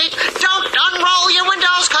sweltering heat, don't unroll your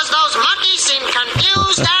windows because those monkeys seem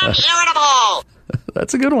confused and irritable.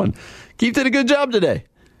 That's a good one. Keith did a good job today.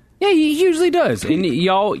 Yeah, he usually does. And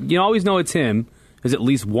you always know it's him. There's at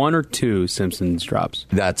least 1 or 2 Simpsons drops.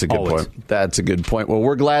 That's a good point. That's a good point. Well,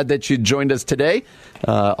 we're glad that you joined us today.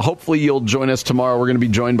 Hopefully you'll join us tomorrow. We're going to be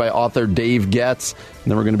joined by author Dave Getz,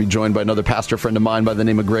 and then we're going to be joined by another pastor friend of mine by the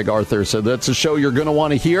name of Greg Arthur. So that's a show you're going to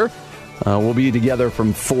want to hear. We'll be together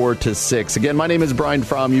from 4 to 6. Again, my name is Brian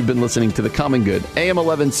Fromm. You've been listening to The Common Good, AM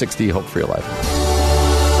 1160, Hope for Your Life.